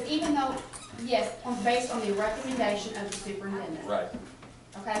 because even though, yes, based on the recommendation of the superintendent. Right,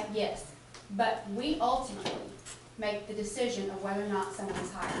 Okay, yes, but we ultimately make the decision of whether or not someone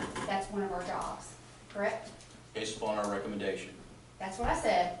is hired. That's one of our jobs, correct? based upon our recommendation, That's what I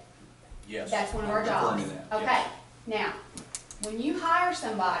said. yes. That's one of our I'm jobs. confirming that, Okay, yes. now, when you hire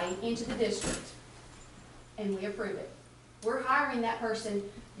somebody into the district and we approve it, we're hiring that person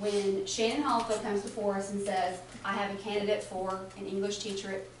when Shannon Halco comes before us and says, I have a candidate for an English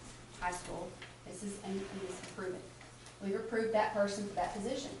teacher at high school. This is, and this is approve it. We've approved that person for that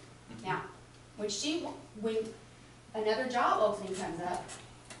position. Mhm. Now, when another job opening comes up,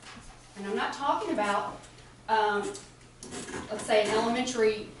 and I'm not talking about, let's say an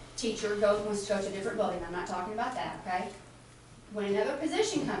elementary teacher wants to go to a different building, I'm not talking about that, okay? When another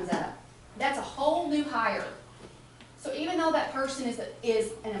position comes up, that's a whole new hire. So even though that person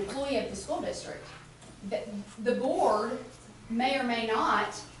is an employee of the school district, the board may or may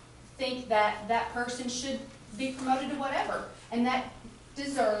not think that that person should be promoted to whatever, and that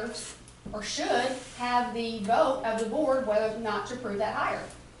deserves or should have the vote of the board whether or not to approve that hire.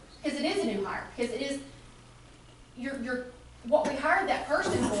 Because it is a new hire, because it is, what we hired that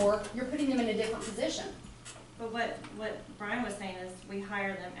person for, you're putting them in a different position. But what Brian was saying is we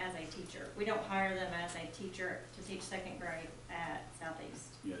hire them as a teacher. We don't hire them as a teacher to teach second grade at Southeast,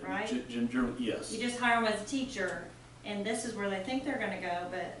 Yeah, right? yes. You just hire them as a teacher, and this is where they think they're gonna go,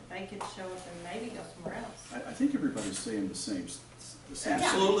 but they could show up and maybe go somewhere else. I think everybody's saying the same.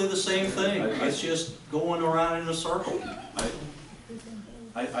 Absolutely the same thing. It's just going around in a circle.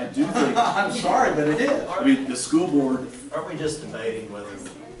 I do think, I'm sorry, but it is. I mean, the school board, Aren't we just debating whether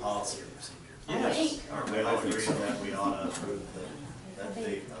policy or procedure? Yes. Aren't we all agreeing that we ought to approve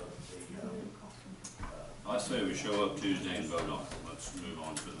I say we show up Tuesday and vote on it. Let's move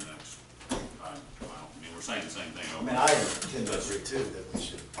on to the next. I mean, we're saying the same thing I over. mean, I tend to agree too that we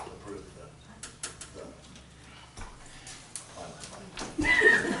should approve the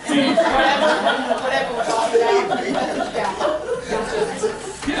Whatever we're talking about.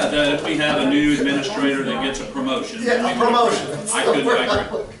 Yeah, that if we have a new administrator that gets a promotion. Yeah, a promotion. I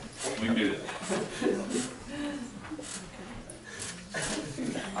agree. We can do that.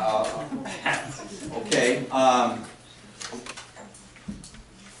 Okay,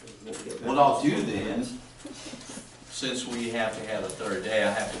 what I'll do then, since we have to have a third day,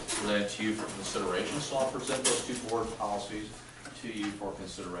 I have to present to you for consideration, so I'll present those two board policies to you for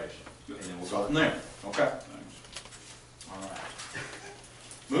consideration, and then we'll go from there, okay? Thanks. All right.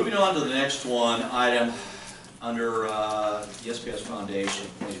 Moving on to the next one, item under the SPS Foundation,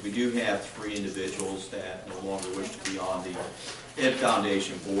 we do have 3 individuals that no longer wish to be on the Ed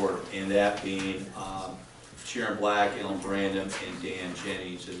Foundation board, and that being Sharon Black, Ellen Brandon, and Dan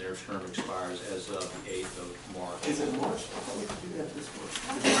Jennings, and their term expires as of the 8th of March. Is it March? I thought we could do that this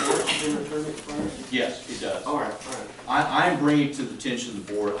month. Is it March when the term expires? Yes, it does. All right, all right. I'm bringing to the attention of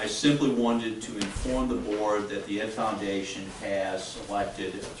the board, I simply wanted to inform the board that the Ed Foundation has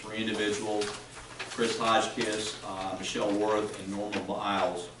selected 3 individuals, Chris Hodgkiss, Michelle Worth, and Norma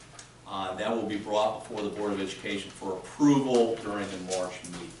Miles. That will be brought before the Board of Education for approval during the March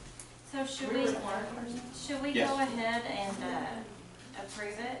meeting. So should we Yes. go ahead and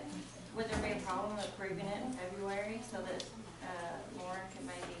approve it? Would there be a problem approving it in February so that Lauren can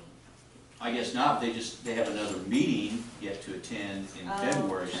maybe? I guess not, they have another meeting yet to attend in Oh,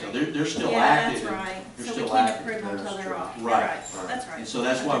 February, so okay. they're still Yeah, active. that's right. They're So we still can't active. approve them until they're off. Right. Right, that's right. And so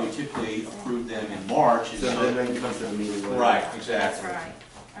that's why we typically approve them in March. So then they can come to the meeting later. Right, That's exactly. right.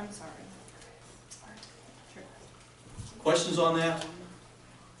 I'm sorry. Sure. Questions on that?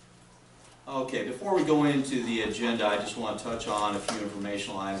 Okay, before we go into the agenda, I just want to touch on a few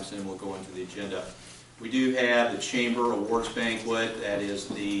informational items, and then we'll go into the agenda. We do have the Chamber Awards Banquet, that is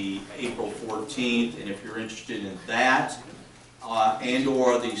the April 14th, and if you're interested in that,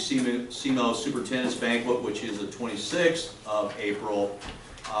 and/or the SEMO Superintendent's Banquet, which is the 26th of April,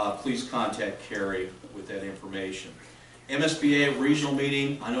 please contact Carrie with that information. MSBA regional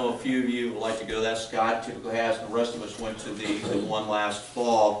meeting, I know a few of you would like to go to that. Scott typically has, and the rest of us went to the one last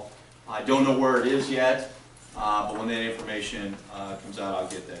fall. I don't know where it is yet, but when that information comes out, I'll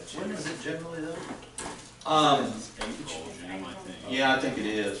get that to you. When is it generally though? April, June, I think. Yeah, I think it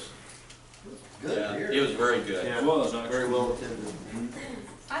is. Good Yeah, here. it was very good. It was actually. Very well attended.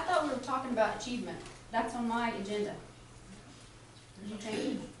 I thought we were talking about achievement. That's on my agenda. Did you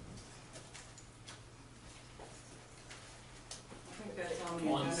change it? I think that's on the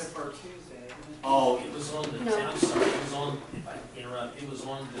Once. agenda for Tuesday, isn't it? Oh, It was on the, No. I'm sorry, it was on, if I can interrupt, it was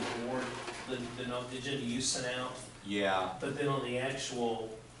on the board, the agenda you sent out, yeah. but then on the actual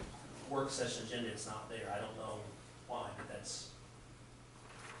work session agenda, it's not there. I don't know why, but that's,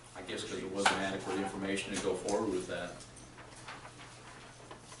 I guess because there wasn't adequate information to go forward with that.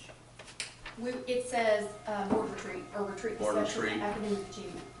 It says, board retreat, or retreat Board discussion, retreat. academic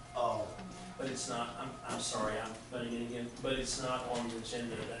achievement. Oh, but it's not, I'm sorry, I'm butting in again, but it's not on the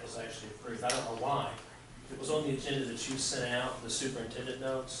agenda that was actually approved. I don't know why. It was on the agenda that you sent out, the superintendent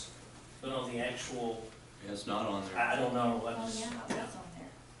notes, but on the actual, Yeah, it's not on there. I don't know. I Oh, just- yeah, that's on there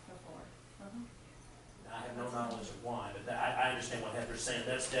before. I have no knowledge of why, but I understand what Heather's saying.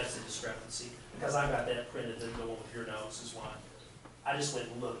 That's the discrepancy. Because I got that printed to go with your notes is why. I just went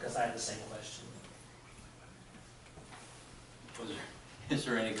and looked because I had the same question. Is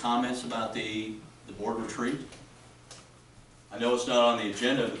there any comments about the board retreat? I know it's not on the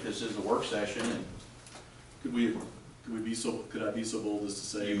agenda, but this is a work session, and could I be so bold as to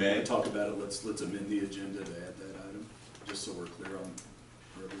say? You may. when we talk about it, let's amend the agenda to add that item, just so we're clear on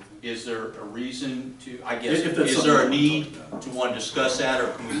everything. is there a reason to, I guess, If that's is there a something we need wanna talk about. to want to discuss that,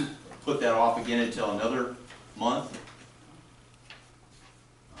 or can we put that off again until another month?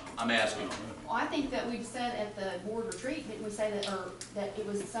 I'm asking. Well, I think that we said at the board retreat, didn't we say that, or that it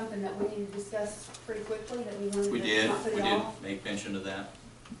was something that we needed to discuss pretty quickly, that we wanted We to did, not put we it did off? make mention of that.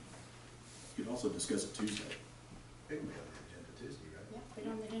 You could also discuss it Tuesday. It can be on the agenda Tuesday, right? Yeah, put it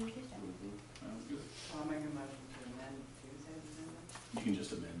on the agenda Tuesday. Sounds good. I'll make a motion to amend Tuesday's agenda. You can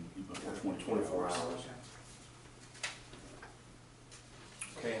just amend before 24 hours. Okay.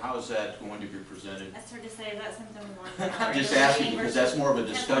 Okay, how is that going to be presented? That's hard to say, that's something we want to. do. I'm just asking because that's more of a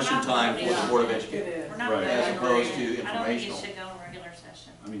discussion time for the Board of It Education. is. We're not Right. voting As opposed on to it. I don't think it informational. should go in regular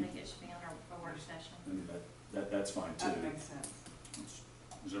session. I I mean- think it should be on our work session. I mean, that's fine too. That makes sense.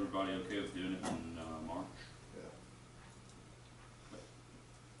 Is everybody okay with doing it in March? Yeah.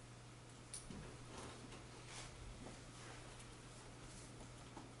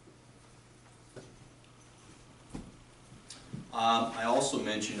 I also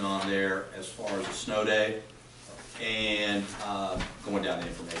mentioned on there as far as the snow day and going down the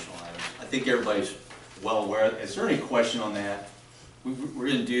informational items. I think everybody's well aware. Is there any question on that? We're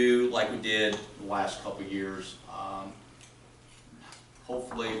going to do like we did the last couple of years.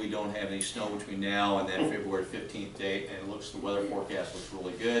 Hopefully we don't have any snow between now and then February 15th date, and it looks, the weather forecast looks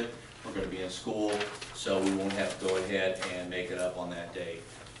really good. We're going to be in school, so we won't have to go ahead and make it up on that date.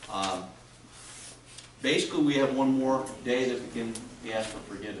 Basically, we have one more day that we can be asked for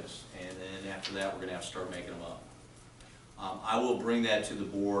forgiveness, and then after that, we're going to have to start making them up. I will bring that to the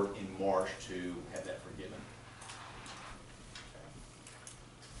board in March to have that forgiven.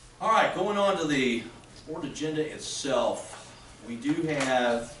 All right, going on to the board agenda itself. We do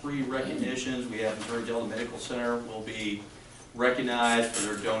have 3 recognitions. We have Missouri Delta Medical Center will be recognized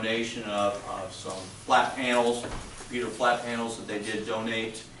for their donation of some flat panels, computer flat panels that they did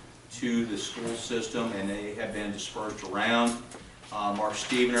donate to the school system, and they have been dispersed around. Mark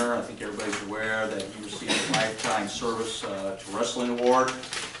Stevener, I think everybody's aware that he received a Lifetime Service to Wrestling Award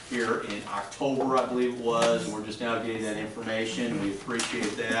here in October, I believe it was, and we're just now getting that information. We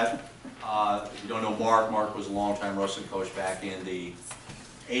appreciate that. If you don't know Mark, Mark was a longtime wrestling coach back in the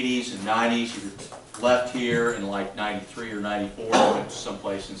 80s and 90s. He left here in like 93 or 94, went to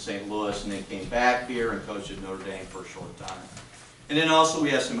someplace in St. Louis, and then came back here and coached at Notre Dame for a short time. And then also we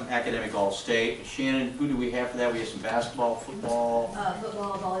have some academic All-State. Shannon, who do we have for that? We have some basketball, football.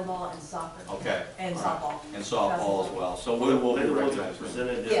 Football, volleyball, and soccer. Okay. And softball. And softball as well. So we'll They're the ones that recognize them.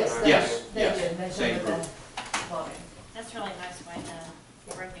 presented. Yes, right? they Yes, did. They yes, did. They same showed group. the ball game. That's a really nice way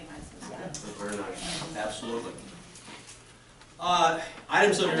to recognize this. Very nice. Absolutely.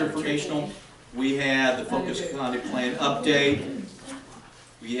 Items under informational, we have the Focus Conduct Plan update,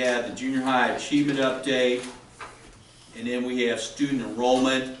 we have the junior high achievement update, and then we have student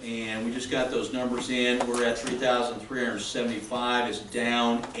enrollment, and we just got those numbers in. We're at 3,375. It's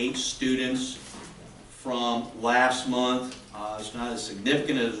down 8 students from last month. It's not as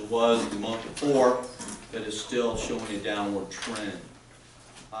significant as it was the month before, but it's still showing a downward trend.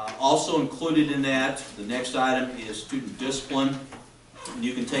 Also included in that, the next item is student discipline. And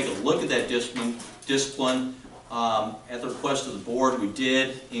you can take a look at that discipline. At the request of the board, we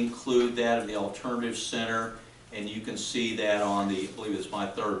did include that of the Alternative Center, and you can see that on the, I believe it's my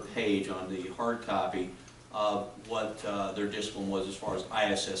 3rd page on the hard copy of what their discipline was as far as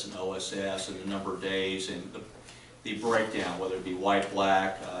ISS and OSS and the number of days and the breakdown, whether it be white,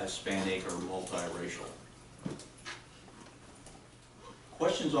 black, Hispanic, or multiracial.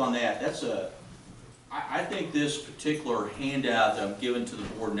 Questions on that? I think this particular handout that I'm giving to the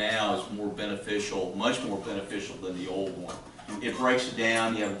board now is more beneficial, much more beneficial than the old one. It breaks it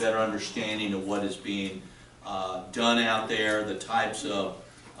down, you have a better understanding of what is being done out there, the types of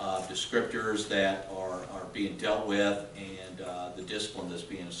descriptors that are being dealt with, and the discipline that's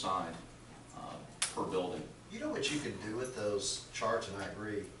being assigned per building. You know what you could do with those charts, and I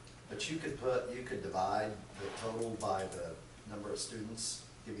agree, but you could divide the total by the number of students,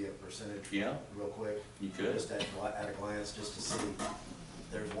 give you a percentage Yeah. real quick. You could. Just at a glance, just to see,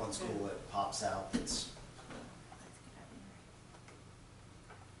 there's one school that pops out that's,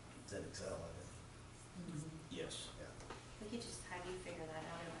 it's in Excel, I think. Yes. We could just have you figure that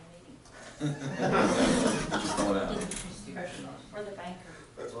out in our meeting. Just throw it out. Or the banker.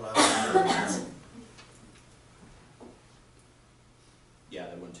 That's what I was. Yeah,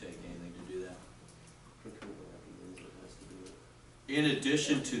 that wouldn't take anything to do that. In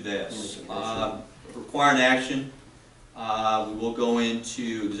addition to this, required action, we will go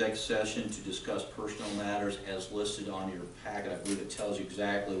into executive session to discuss personnel matters as listed on your packet. I believe it tells you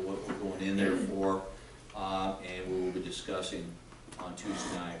exactly what we're going in there for, and we will be discussing on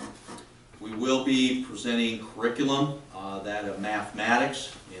Tuesday night. We will be presenting curriculum, that of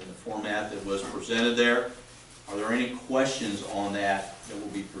mathematics in the format that was presented there. Are there any questions on that that will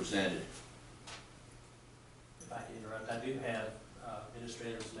be presented? If I can interrupt, I do have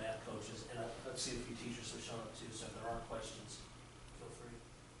administrators, math coaches, and I've seen a few teachers have shown up too, so if there are questions, feel free.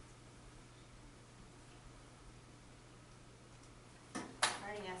 I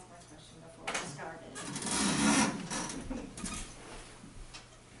already asked my question before we started.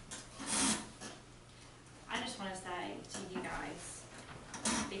 I just want to say to you guys,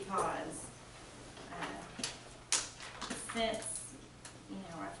 because since,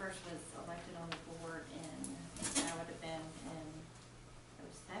 I first was elected on the board I would have been in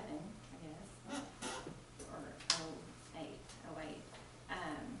 '07, I guess, or '08.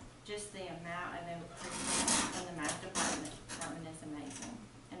 Just the amount of improvement in the math department is amazing.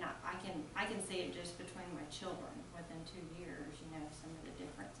 And I can see it just between my children within 2 years, some of the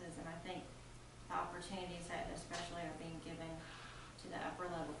differences. And I think the opportunities that especially are being given to the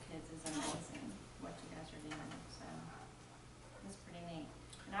upper level kids is amazing, what you guys are doing. So it's pretty neat.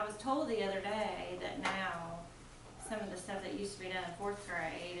 And I was told the other day that now some of the stuff that used to be done in 4th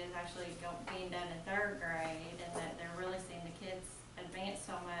grade is actually being done in 3rd grade, and that they're really seeing the kids advance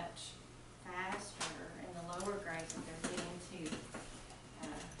so much faster in the lower grades that they're getting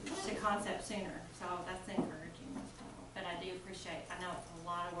to concept sooner. So that's encouraging as well. But I do appreciate, I know it's a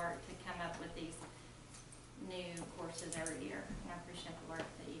lot of work to come up with these new courses every year, and I appreciate the work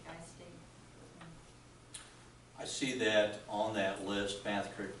that you guys do. I see that on that list,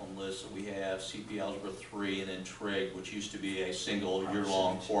 math curriculum list, that we have CP Algebra 3 and then Trig, which used to be a single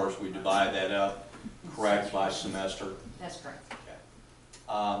year-long course. We divide that up, correct, by semester. That's correct. Okay.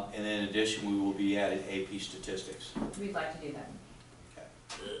 And in addition, we will be adding AP Statistics. We'd like to do that. Okay.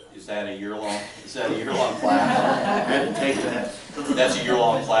 Is that a year-long class? I had to take that. That's a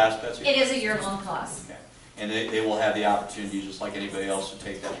year-long class, Betsy? It is a year-long class. Okay. And they will have the opportunity, just like anybody else, to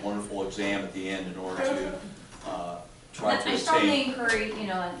take that wonderful exam at the end in order to try to I strongly attain. encourage,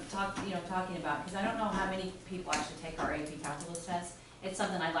 and talking about, because I don't know how many people actually take our AP calculus test. It's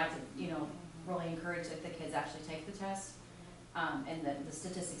something I'd like to, really encourage that the kids actually take the test. And the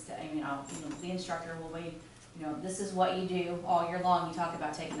statistics, the instructor will be, this is what you do all year long, you talk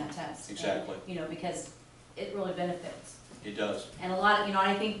about taking that test. Exactly. And, because it really benefits. It does. And a lot of,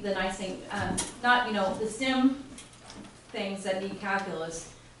 I think the nice thing, the STEM things that need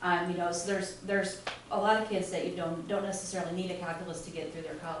calculus, so there's a lot of kids that you don't necessarily need a calculus to get through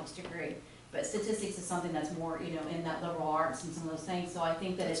their college degree. But statistics is something that's more, in that liberal arts and some of those things. So I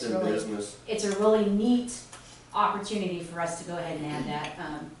think that it's a really neat opportunity for us to go ahead and add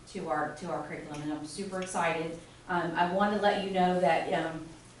that to our curriculum, and I'm super excited. I want to let you know that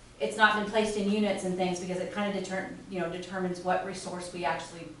it's not been placed in units and things because it kind of determines what resource we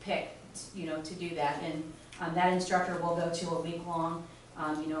actually pick, to do that. And that instructor will go to a week long,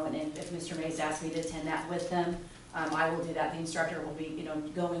 and if Mr. Mays asks me to attend that with them, I will do that. The instructor will be,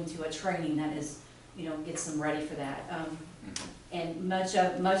 going to a training that is, gets them ready for that. And much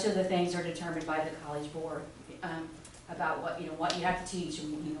of the things are determined by the college board about what you have to teach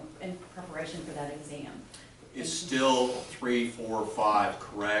and, in preparation for that exam. It's still 3, 4, 5,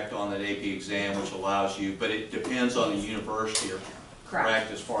 correct, on that AP exam, which allows you, but it depends on the university,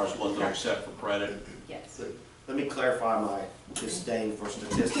 correct, as far as what they'll accept for credit? Yes. So, let me clarify my disdain for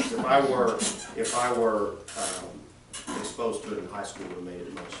statistics. If I were exposed to it in high school, it would have made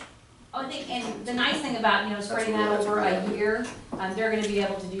it much. I think, and the nice thing about, spreading that over a year, they're gonna be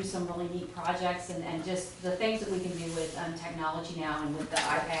able to do some really neat projects and just the things that we can do with technology now and with the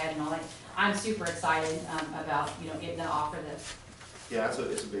iPad and all that. I'm super excited about, getting to offer this. Yeah,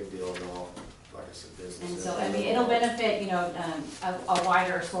 it's a big deal in all, like I said, business. And so, it'll benefit, a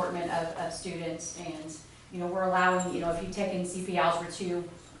wider assortment of students, and, we're allowing, if you've taken CP Algebra 2,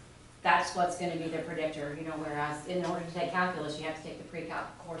 that's what's gonna be the predictor, whereas in order to take calculus, you have to take the pre-calc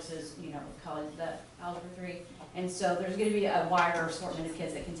courses, college, the Algebra 3. And so there's gonna be a wider assortment of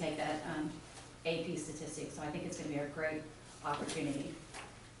kids that can take that AP statistics, so I think it's gonna be a great opportunity.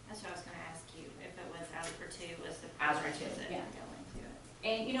 That's what I was gonna ask you, if it was Algebra 2, was the Algebra 2, project that yeah. go into it.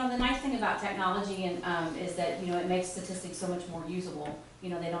 And, the nice thing about technology and, is that, it makes statistics so much more usable. They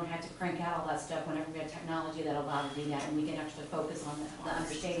don't have to crank out all that stuff whenever we have technology that allows to do that, and we can actually focus on the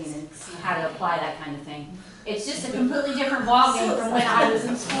understanding and how to apply that kind of thing. It's just a completely different ballgame from when I was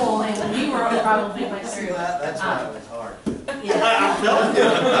in school and when you were probably went through. That's why it was hard. Yeah. I'm telling you,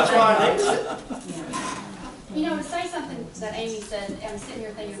 that's why I hate it. To say something that Amy said, I'm sitting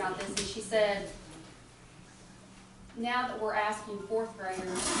here thinking about this, and she said, now that we're asking 4th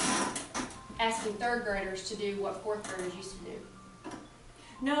graders, asking 3rd graders to do what 4th graders used to do.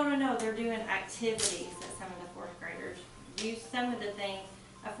 No, they're doing activities that some of the 4th graders use. Some of the things,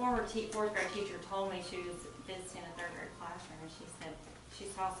 a former fourth grade teacher told me she was visiting a third grade classroom, and she said she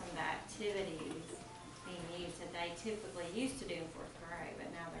saw some of the activities being used that they typically used to do in fourth grade, but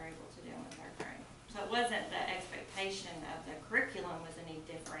now they're able to do them in third grade. So it wasn't the expectation of the curriculum was any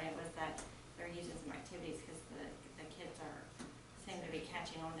different, it was that they're using some activities because the kids seem to be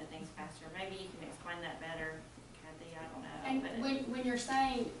catching on to things faster. Maybe you can explain that better, Kathy, I don't know. And but when you're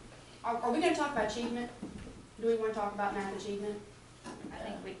saying, are we gonna talk about achievement? Do we wanna talk about math achievement? I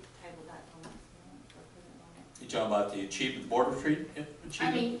think we tabled that on last month, or put it on it. You talking about the achievement, board retreat achievement?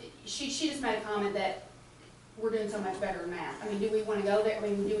 I mean, she just made a comment that we're doing so much better in math. I mean, do we wanna go there? I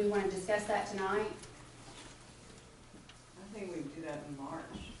mean, do we wanna discuss that tonight? I think we do that in March,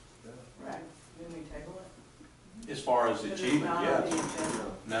 right? Didn't we table it? As far as But it's achievement, not on yes. the agenda.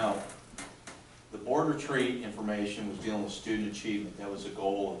 No. The board retreat information was dealing with student achievement. That was a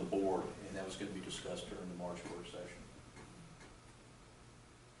goal of the board, and that was going to be discussed during the March work session.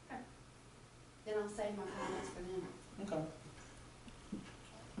 Then I'll save my comments for then. Okay.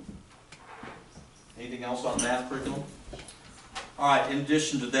 Anything else on math curriculum? All right, in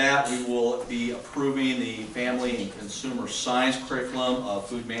addition to that, we will be approving the family and consumer science curriculum of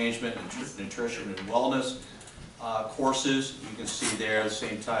food management, nutrition, and wellness courses. You can see there the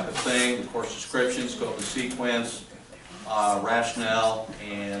same type of thing, the course description, scope and sequence, rationale,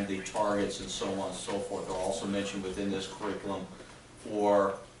 and the targets and so on and so forth are also mentioned within this curriculum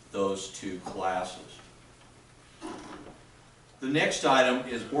for those two classes. The next item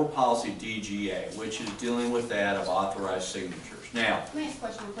is board policy DGA, which is dealing with that of authorized signatures. Now, Let me ask a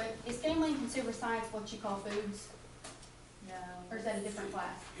question real quick. Is family and consumer science what you call foods, No. or is that a different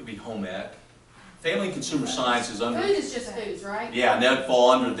class? it would be home ec. Family and consumer science is under, Food is just foods, right? yeah, and that would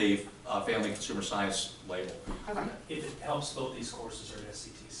fall under the family and consumer science label. Okay. If it helps, both these courses are at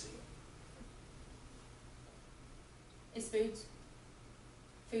SCTC. Is foods?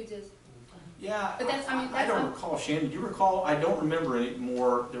 Foods is. Yeah, But that's, I mean, I that's, don't recall, Shannon, do you recall? I don't remember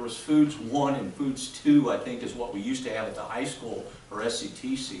anymore. There was Foods 1 and Foods 2, I think is what we used to have at the high school, or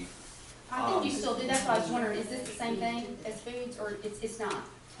SCTC. I think you still do. That's why I was wondering, is this the same thing as foods, or it's not?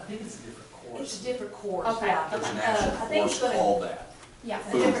 I think it's a different course. It's a different course, Okay. yeah. There's an I actual think it's course gonna, called that. Yeah.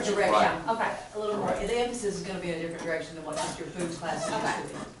 a different Foods, direction. right. Okay. A little more, the emphasis is gonna be a different direction than what just your foods class is Okay.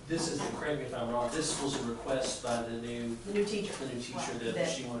 used to be. This is, correct me if I'm wrong, this was a request by the new The new teacher. that That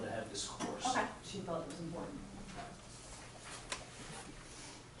she wanted to have this course. Okay. she felt it was important.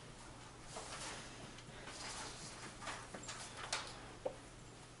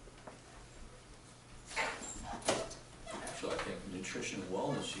 Actually, I think nutrition and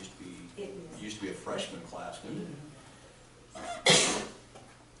wellness used to be a freshman class, didn't it?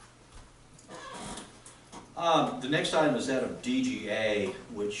 The next item is that of DGA,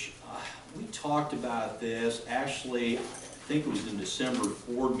 which we talked about this, actually, I think it was in December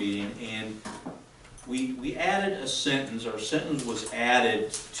board meeting, and we added a sentence. Our sentence was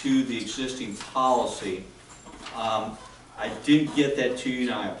added to the existing policy. I didn't get that to you,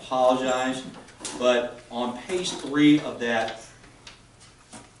 and I apologize, but on page 3 of that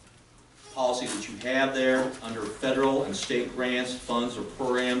policy that you have there, under federal and state grants, funds, or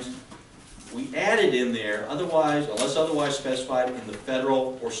programs, we added in there, otherwise, unless otherwise specified in the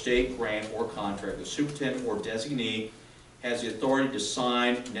federal or state grant or contract, the superintendent or designee has the authority to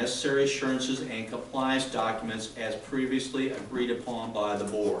sign necessary assurances and compliance documents as previously agreed upon by the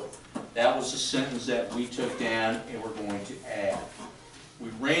board. That was the sentence that we took down and we're going to add. We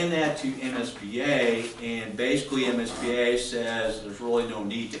ran that to MSBA, and basically MSBA says there's really no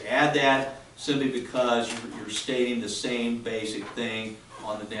need to add that, simply because you're stating the same basic thing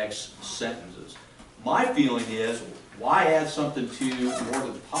on the next sentences. My feeling is, why add something more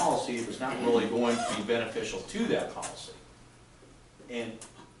to the policy if it's not really going to be beneficial to that policy? And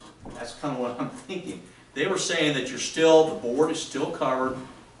that's kind of what I'm thinking. They were saying that the board is still covered.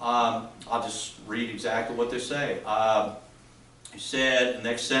 I'll just read exactly what they say. You said, the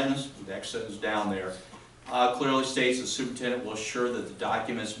next sentence down there, clearly states the superintendent will assure that the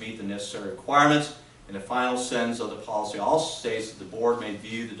documents meet the necessary requirements. And the final sentence of the policy also states that the board may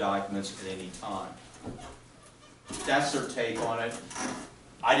view the documents at any time. That's their take on it.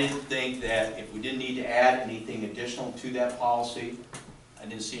 I didn't think that if we didn't need to add anything additional to that policy, I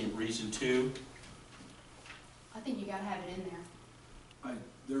didn't see any reason to. I think you gotta have it in there.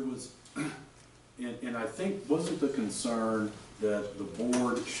 There was, and I think, wasn't the concern that the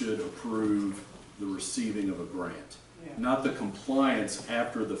board should approve the receiving of a grant? Yeah. Not the compliance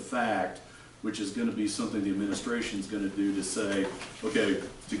after the fact, which is going to be something the administration is going to do to say, okay,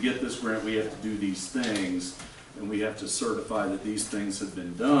 to get this grant we have to do these things, and we have to certify that these things have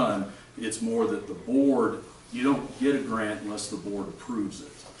been done. It's more that the board you don't get a grant unless the board approves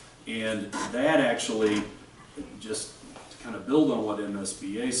it. And that actually, just to kind of build on what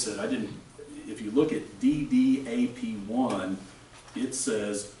MSBA said, if you look at DDAP1, it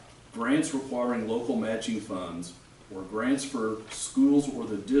says grants requiring local matching funds or grants for schools or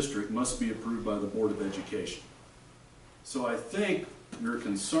the district must be approved by the Board of Education. So I think your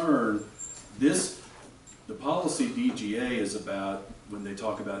concern, the policy DGA is about, when they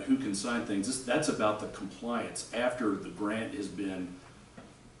talk about who can sign things, that's about the compliance after the grant has been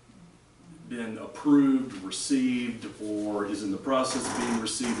approved, received, or is in the process of being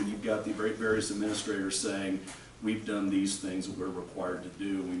received, and you've got the various administrators saying, we've done these things that we're required to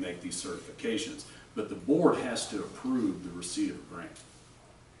do, and we make these certifications. But the board has to approve the receipt of a grant.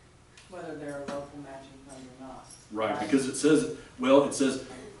 Whether they're a local matching fund or not. Right, because it says,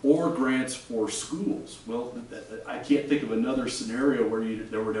 or grants for schools. Well, I can't think of another scenario where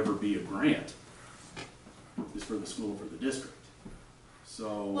there would ever be a grant. It's for the school, for the district.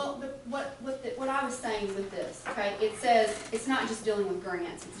 So. Well, but what I was saying with this, okay, it says it's not just dealing with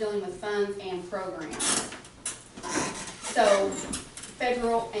grants, it's dealing with funds and programs. So,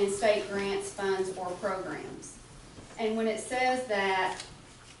 federal and state grants, funds, or programs. And when it says that,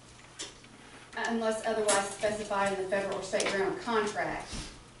 unless otherwise specified in the federal or state grant or contract,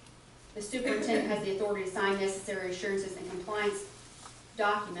 the superintendent has the authority to sign necessary assurances and compliance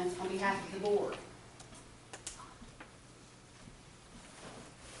documents on behalf of the board.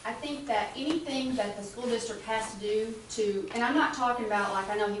 I think that anything that the school district has to do and I'm not talking about, like,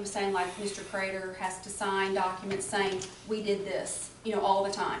 I know he was saying, like, Mr. Crater has to sign documents saying, we did this, all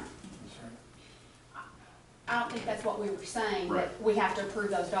the time. I don't think that's what we were saying, that we have to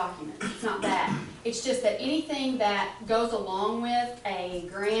approve those documents. It's not that. It's just that anything that goes along with a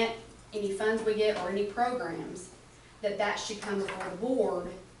grant, any funds we get, or any programs, that should come before the board.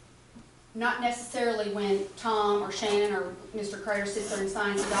 Not necessarily when Tom or Shannon or Mr. Crater sits there and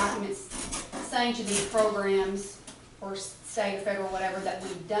signs the documents saying to these programs, or state or federal, whatever, that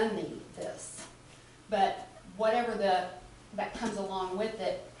we've done this. But whatever that comes along with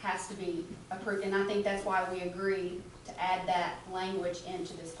it has to be approved, and I think that's why we agreed to add that language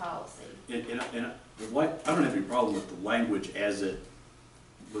into this policy. And I don't have any problem with the language as it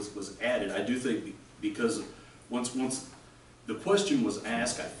was added. I do think because once the question was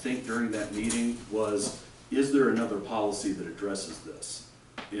asked, I think during that meeting, was, is there another policy that addresses this?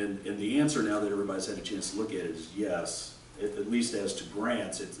 And the answer, now that everybody's had a chance to look at it, is yes. At least as to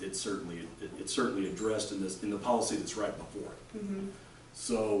grants, it's certainly addressed in the policy that's right before it. Mm-hmm.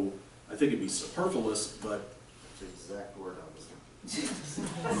 So I think it'd be superfluous, but That's the exact word I was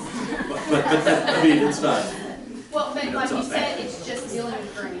but I mean, it's not. Well, but like you not said, bad. it's just dealing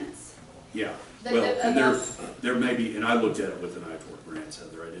with grants. Yeah. Well, and there may be, and I looked at it with an eye toward grants,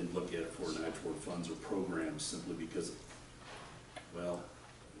 Heather. I didn't look at it for an eye toward funds or programs simply because, well,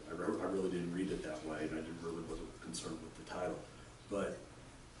 I really didn't read it that way, and I wasn't concerned with the title. But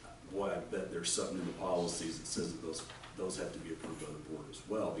boy, I bet there's something in the policies that says that those have to be approved by the board as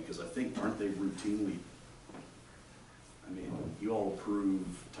well, because I think, aren't they routinely, I mean, you all approve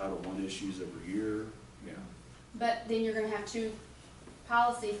Title I issues every year? Yeah. But then you're gonna have two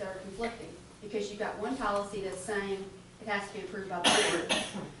policies that are conflicting, because you've got one policy that's saying it has to be approved by the board.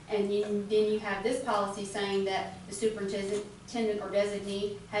 And then you have this policy saying that the superintendent or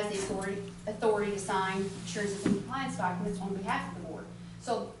designee has the authority to sign assurances and compliance documents on behalf of the board.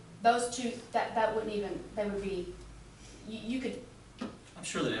 So those two, that wouldn't even, they would be, you could. I'm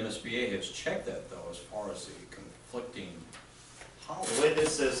sure that MSBA has checked that though, as far as the conflicting policy. The way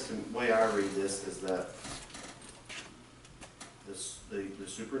this says, the way I read this is that the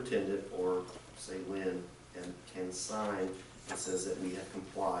superintendent, or say Lynn, can sign and says that we have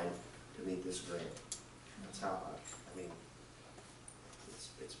complied to meet this grant. That's how I mean,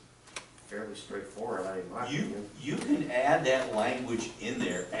 it's fairly straightforward, in my opinion. You can add that language in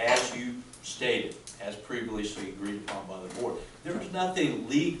there as you stated, as previously agreed upon by the board. There's nothing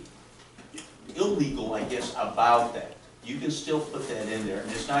illegal, I guess, about that. You can still put that in there,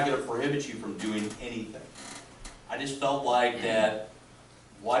 and it's not going to prohibit you from doing anything. I just felt like that,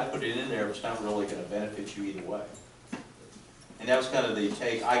 why put it in there if it's not really going to benefit you either way? And that was kind of the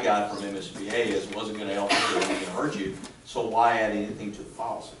take I got from MSBA, is it wasn't going to help you, it wasn't going to hurt you, so why add anything to the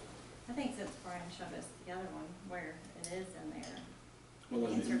policy? I think since Brian showed us the other one where it is in there. Well,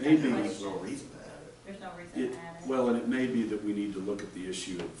 and Answer it may that be, question. There's no reason to add it. There's no reason to add it. well, and it may be that we need to look at the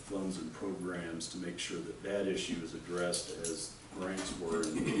issue of funds and programs to make sure that that issue is addressed as grants were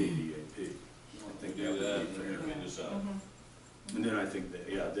in the DDAP. I think that would be fair. And then I think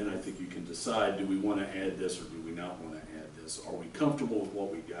that, then I think you can decide, do we want to add this or do we not want to add this? Are we comfortable with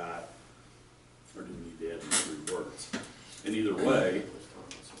what we got? or do we need to add these 3 words? And either way,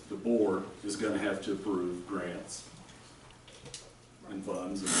 the board is gonna have to approve grants and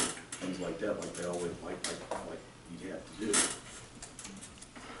funds and things like that, like they always, like you'd have to do.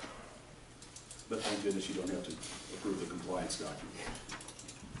 But thank goodness you don't have to approve the compliance document.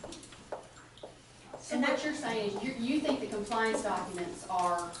 So what you're saying is you think the compliance documents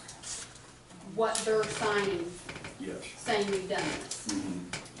are what they're signing, Yes. saying we've done this? Mhm.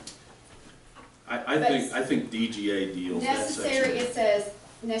 I think DGA deals that Necessary, section. it says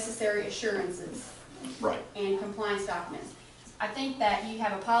necessary assurances Right. and compliance documents. I think that you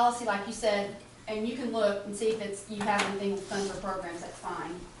have a policy, like you said, and you can look and see if it's, you have anything with funds or programs, that's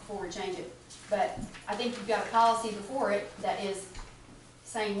fine, before we change it. But I think you've got a policy before it that is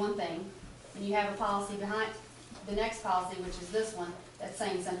saying one thing, and you have a policy behind the next policy, which is this one, that's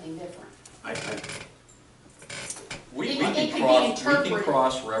saying something different. We It can could be cross, we interpreted can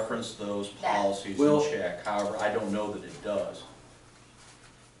cross-reference those that. policies Well- and check, however, I don't know that it does.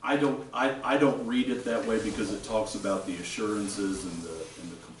 I don't read it that way because it talks about the assurances and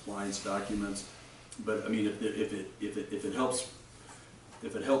the compliance documents. But I mean, if it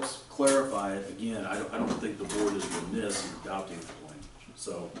helps clarify it, again, I don't think the board is remiss in adopting the language.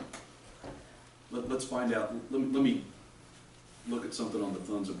 So let's find out, let me look at something on the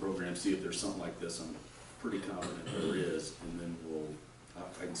funds and programs, see if there's something like this. I'm pretty confident there is, and then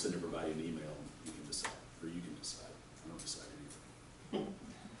I can send everybody an email and you can decide, or you can decide. I don't decide anything.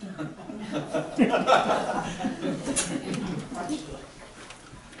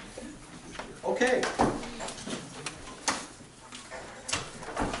 Okay.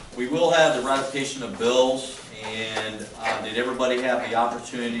 We will have the ratification of bills, and did everybody have the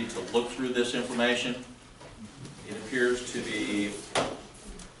opportunity to look through this information? It appears to be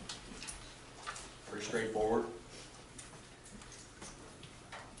pretty straightforward.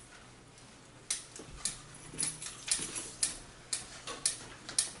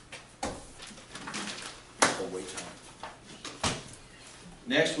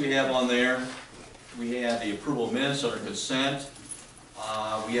 Next, we have on there, we have the approval of minutes under consent.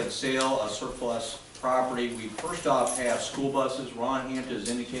 We have the sale of surplus property. We first off have school buses. Ron Hampton has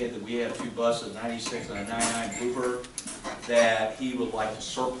indicated that we have 2 buses, a 96 and a 99 Bluebird, that he would like to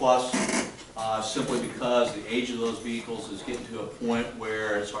surplus, simply because the age of those vehicles is getting to a point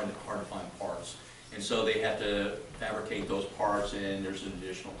where it's hard to find parts. And so they have to fabricate those parts, and there's an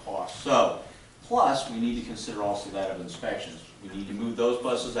additional cost. So, plus, we need to consider also that of inspections. We need to move those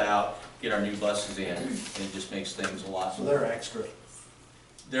buses out, get our new buses in, and it just makes things a lot So more. they're extra.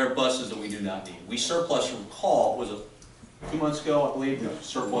 They're buses that we do not need. We surplus, recall, was it 2 months ago, I believe, we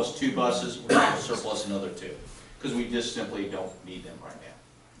surplus 2 buses, we're going to surplus another 2, because we just simply don't need them right now.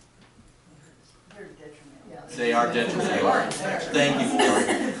 They're detrimental. They are detrimental. Thank you,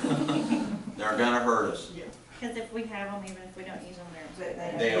 Lauren. They're gonna hurt us. Because if we have them, even if we don't use them,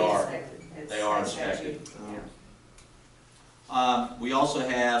 they're. They are. They are inspected. We also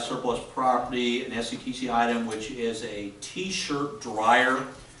have surplus property, an SCTC item, which is a t-shirt dryer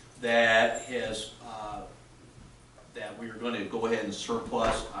that is, that we are going to go ahead and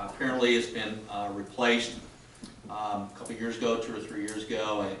surplus. Apparently it's been replaced a couple years ago, 2 or 3 years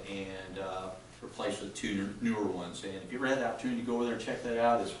ago, and replaced with 2 newer ones. And if you ever had the opportunity to go over there and check that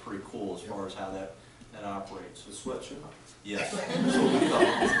out, it's pretty cool as far as how that operates. The sweatshirt. Yes.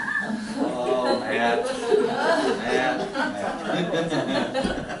 Oh, Matt.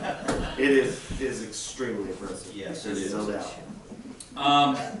 It is extremely impressive. Yes, it is. No doubt.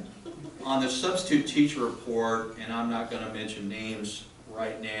 On the substitute teacher report, and I'm not gonna mention names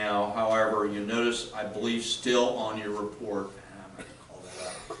right now, however, you notice, I believe still on your report, I'm not gonna call that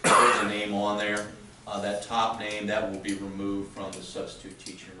up, there's a name on there, that top name, that will be removed from the substitute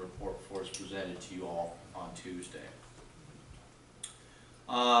teaching report before it's presented to you all on Tuesday.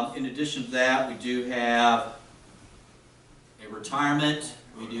 In addition to that, we do have a retirement.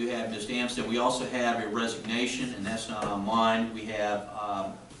 We do have Ms. Amsted. We also have a resignation, and that's not on mine. We have,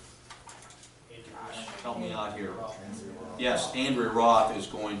 help me out here. Yes, Andrea Roth is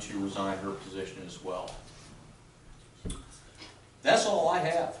going to resign her position as well. That's all I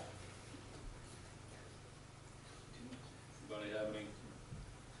have. Anybody have any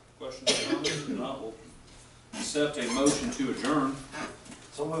questions or comments? If not, we'll accept a motion to adjourn.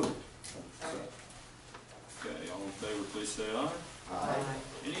 So moved. Okay, all in favor, please say aye. Aye.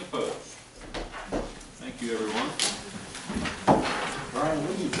 Any opposed? Thank you, everyone. Brian,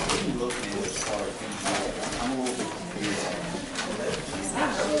 what are you looking at as far as things like that? I'm a little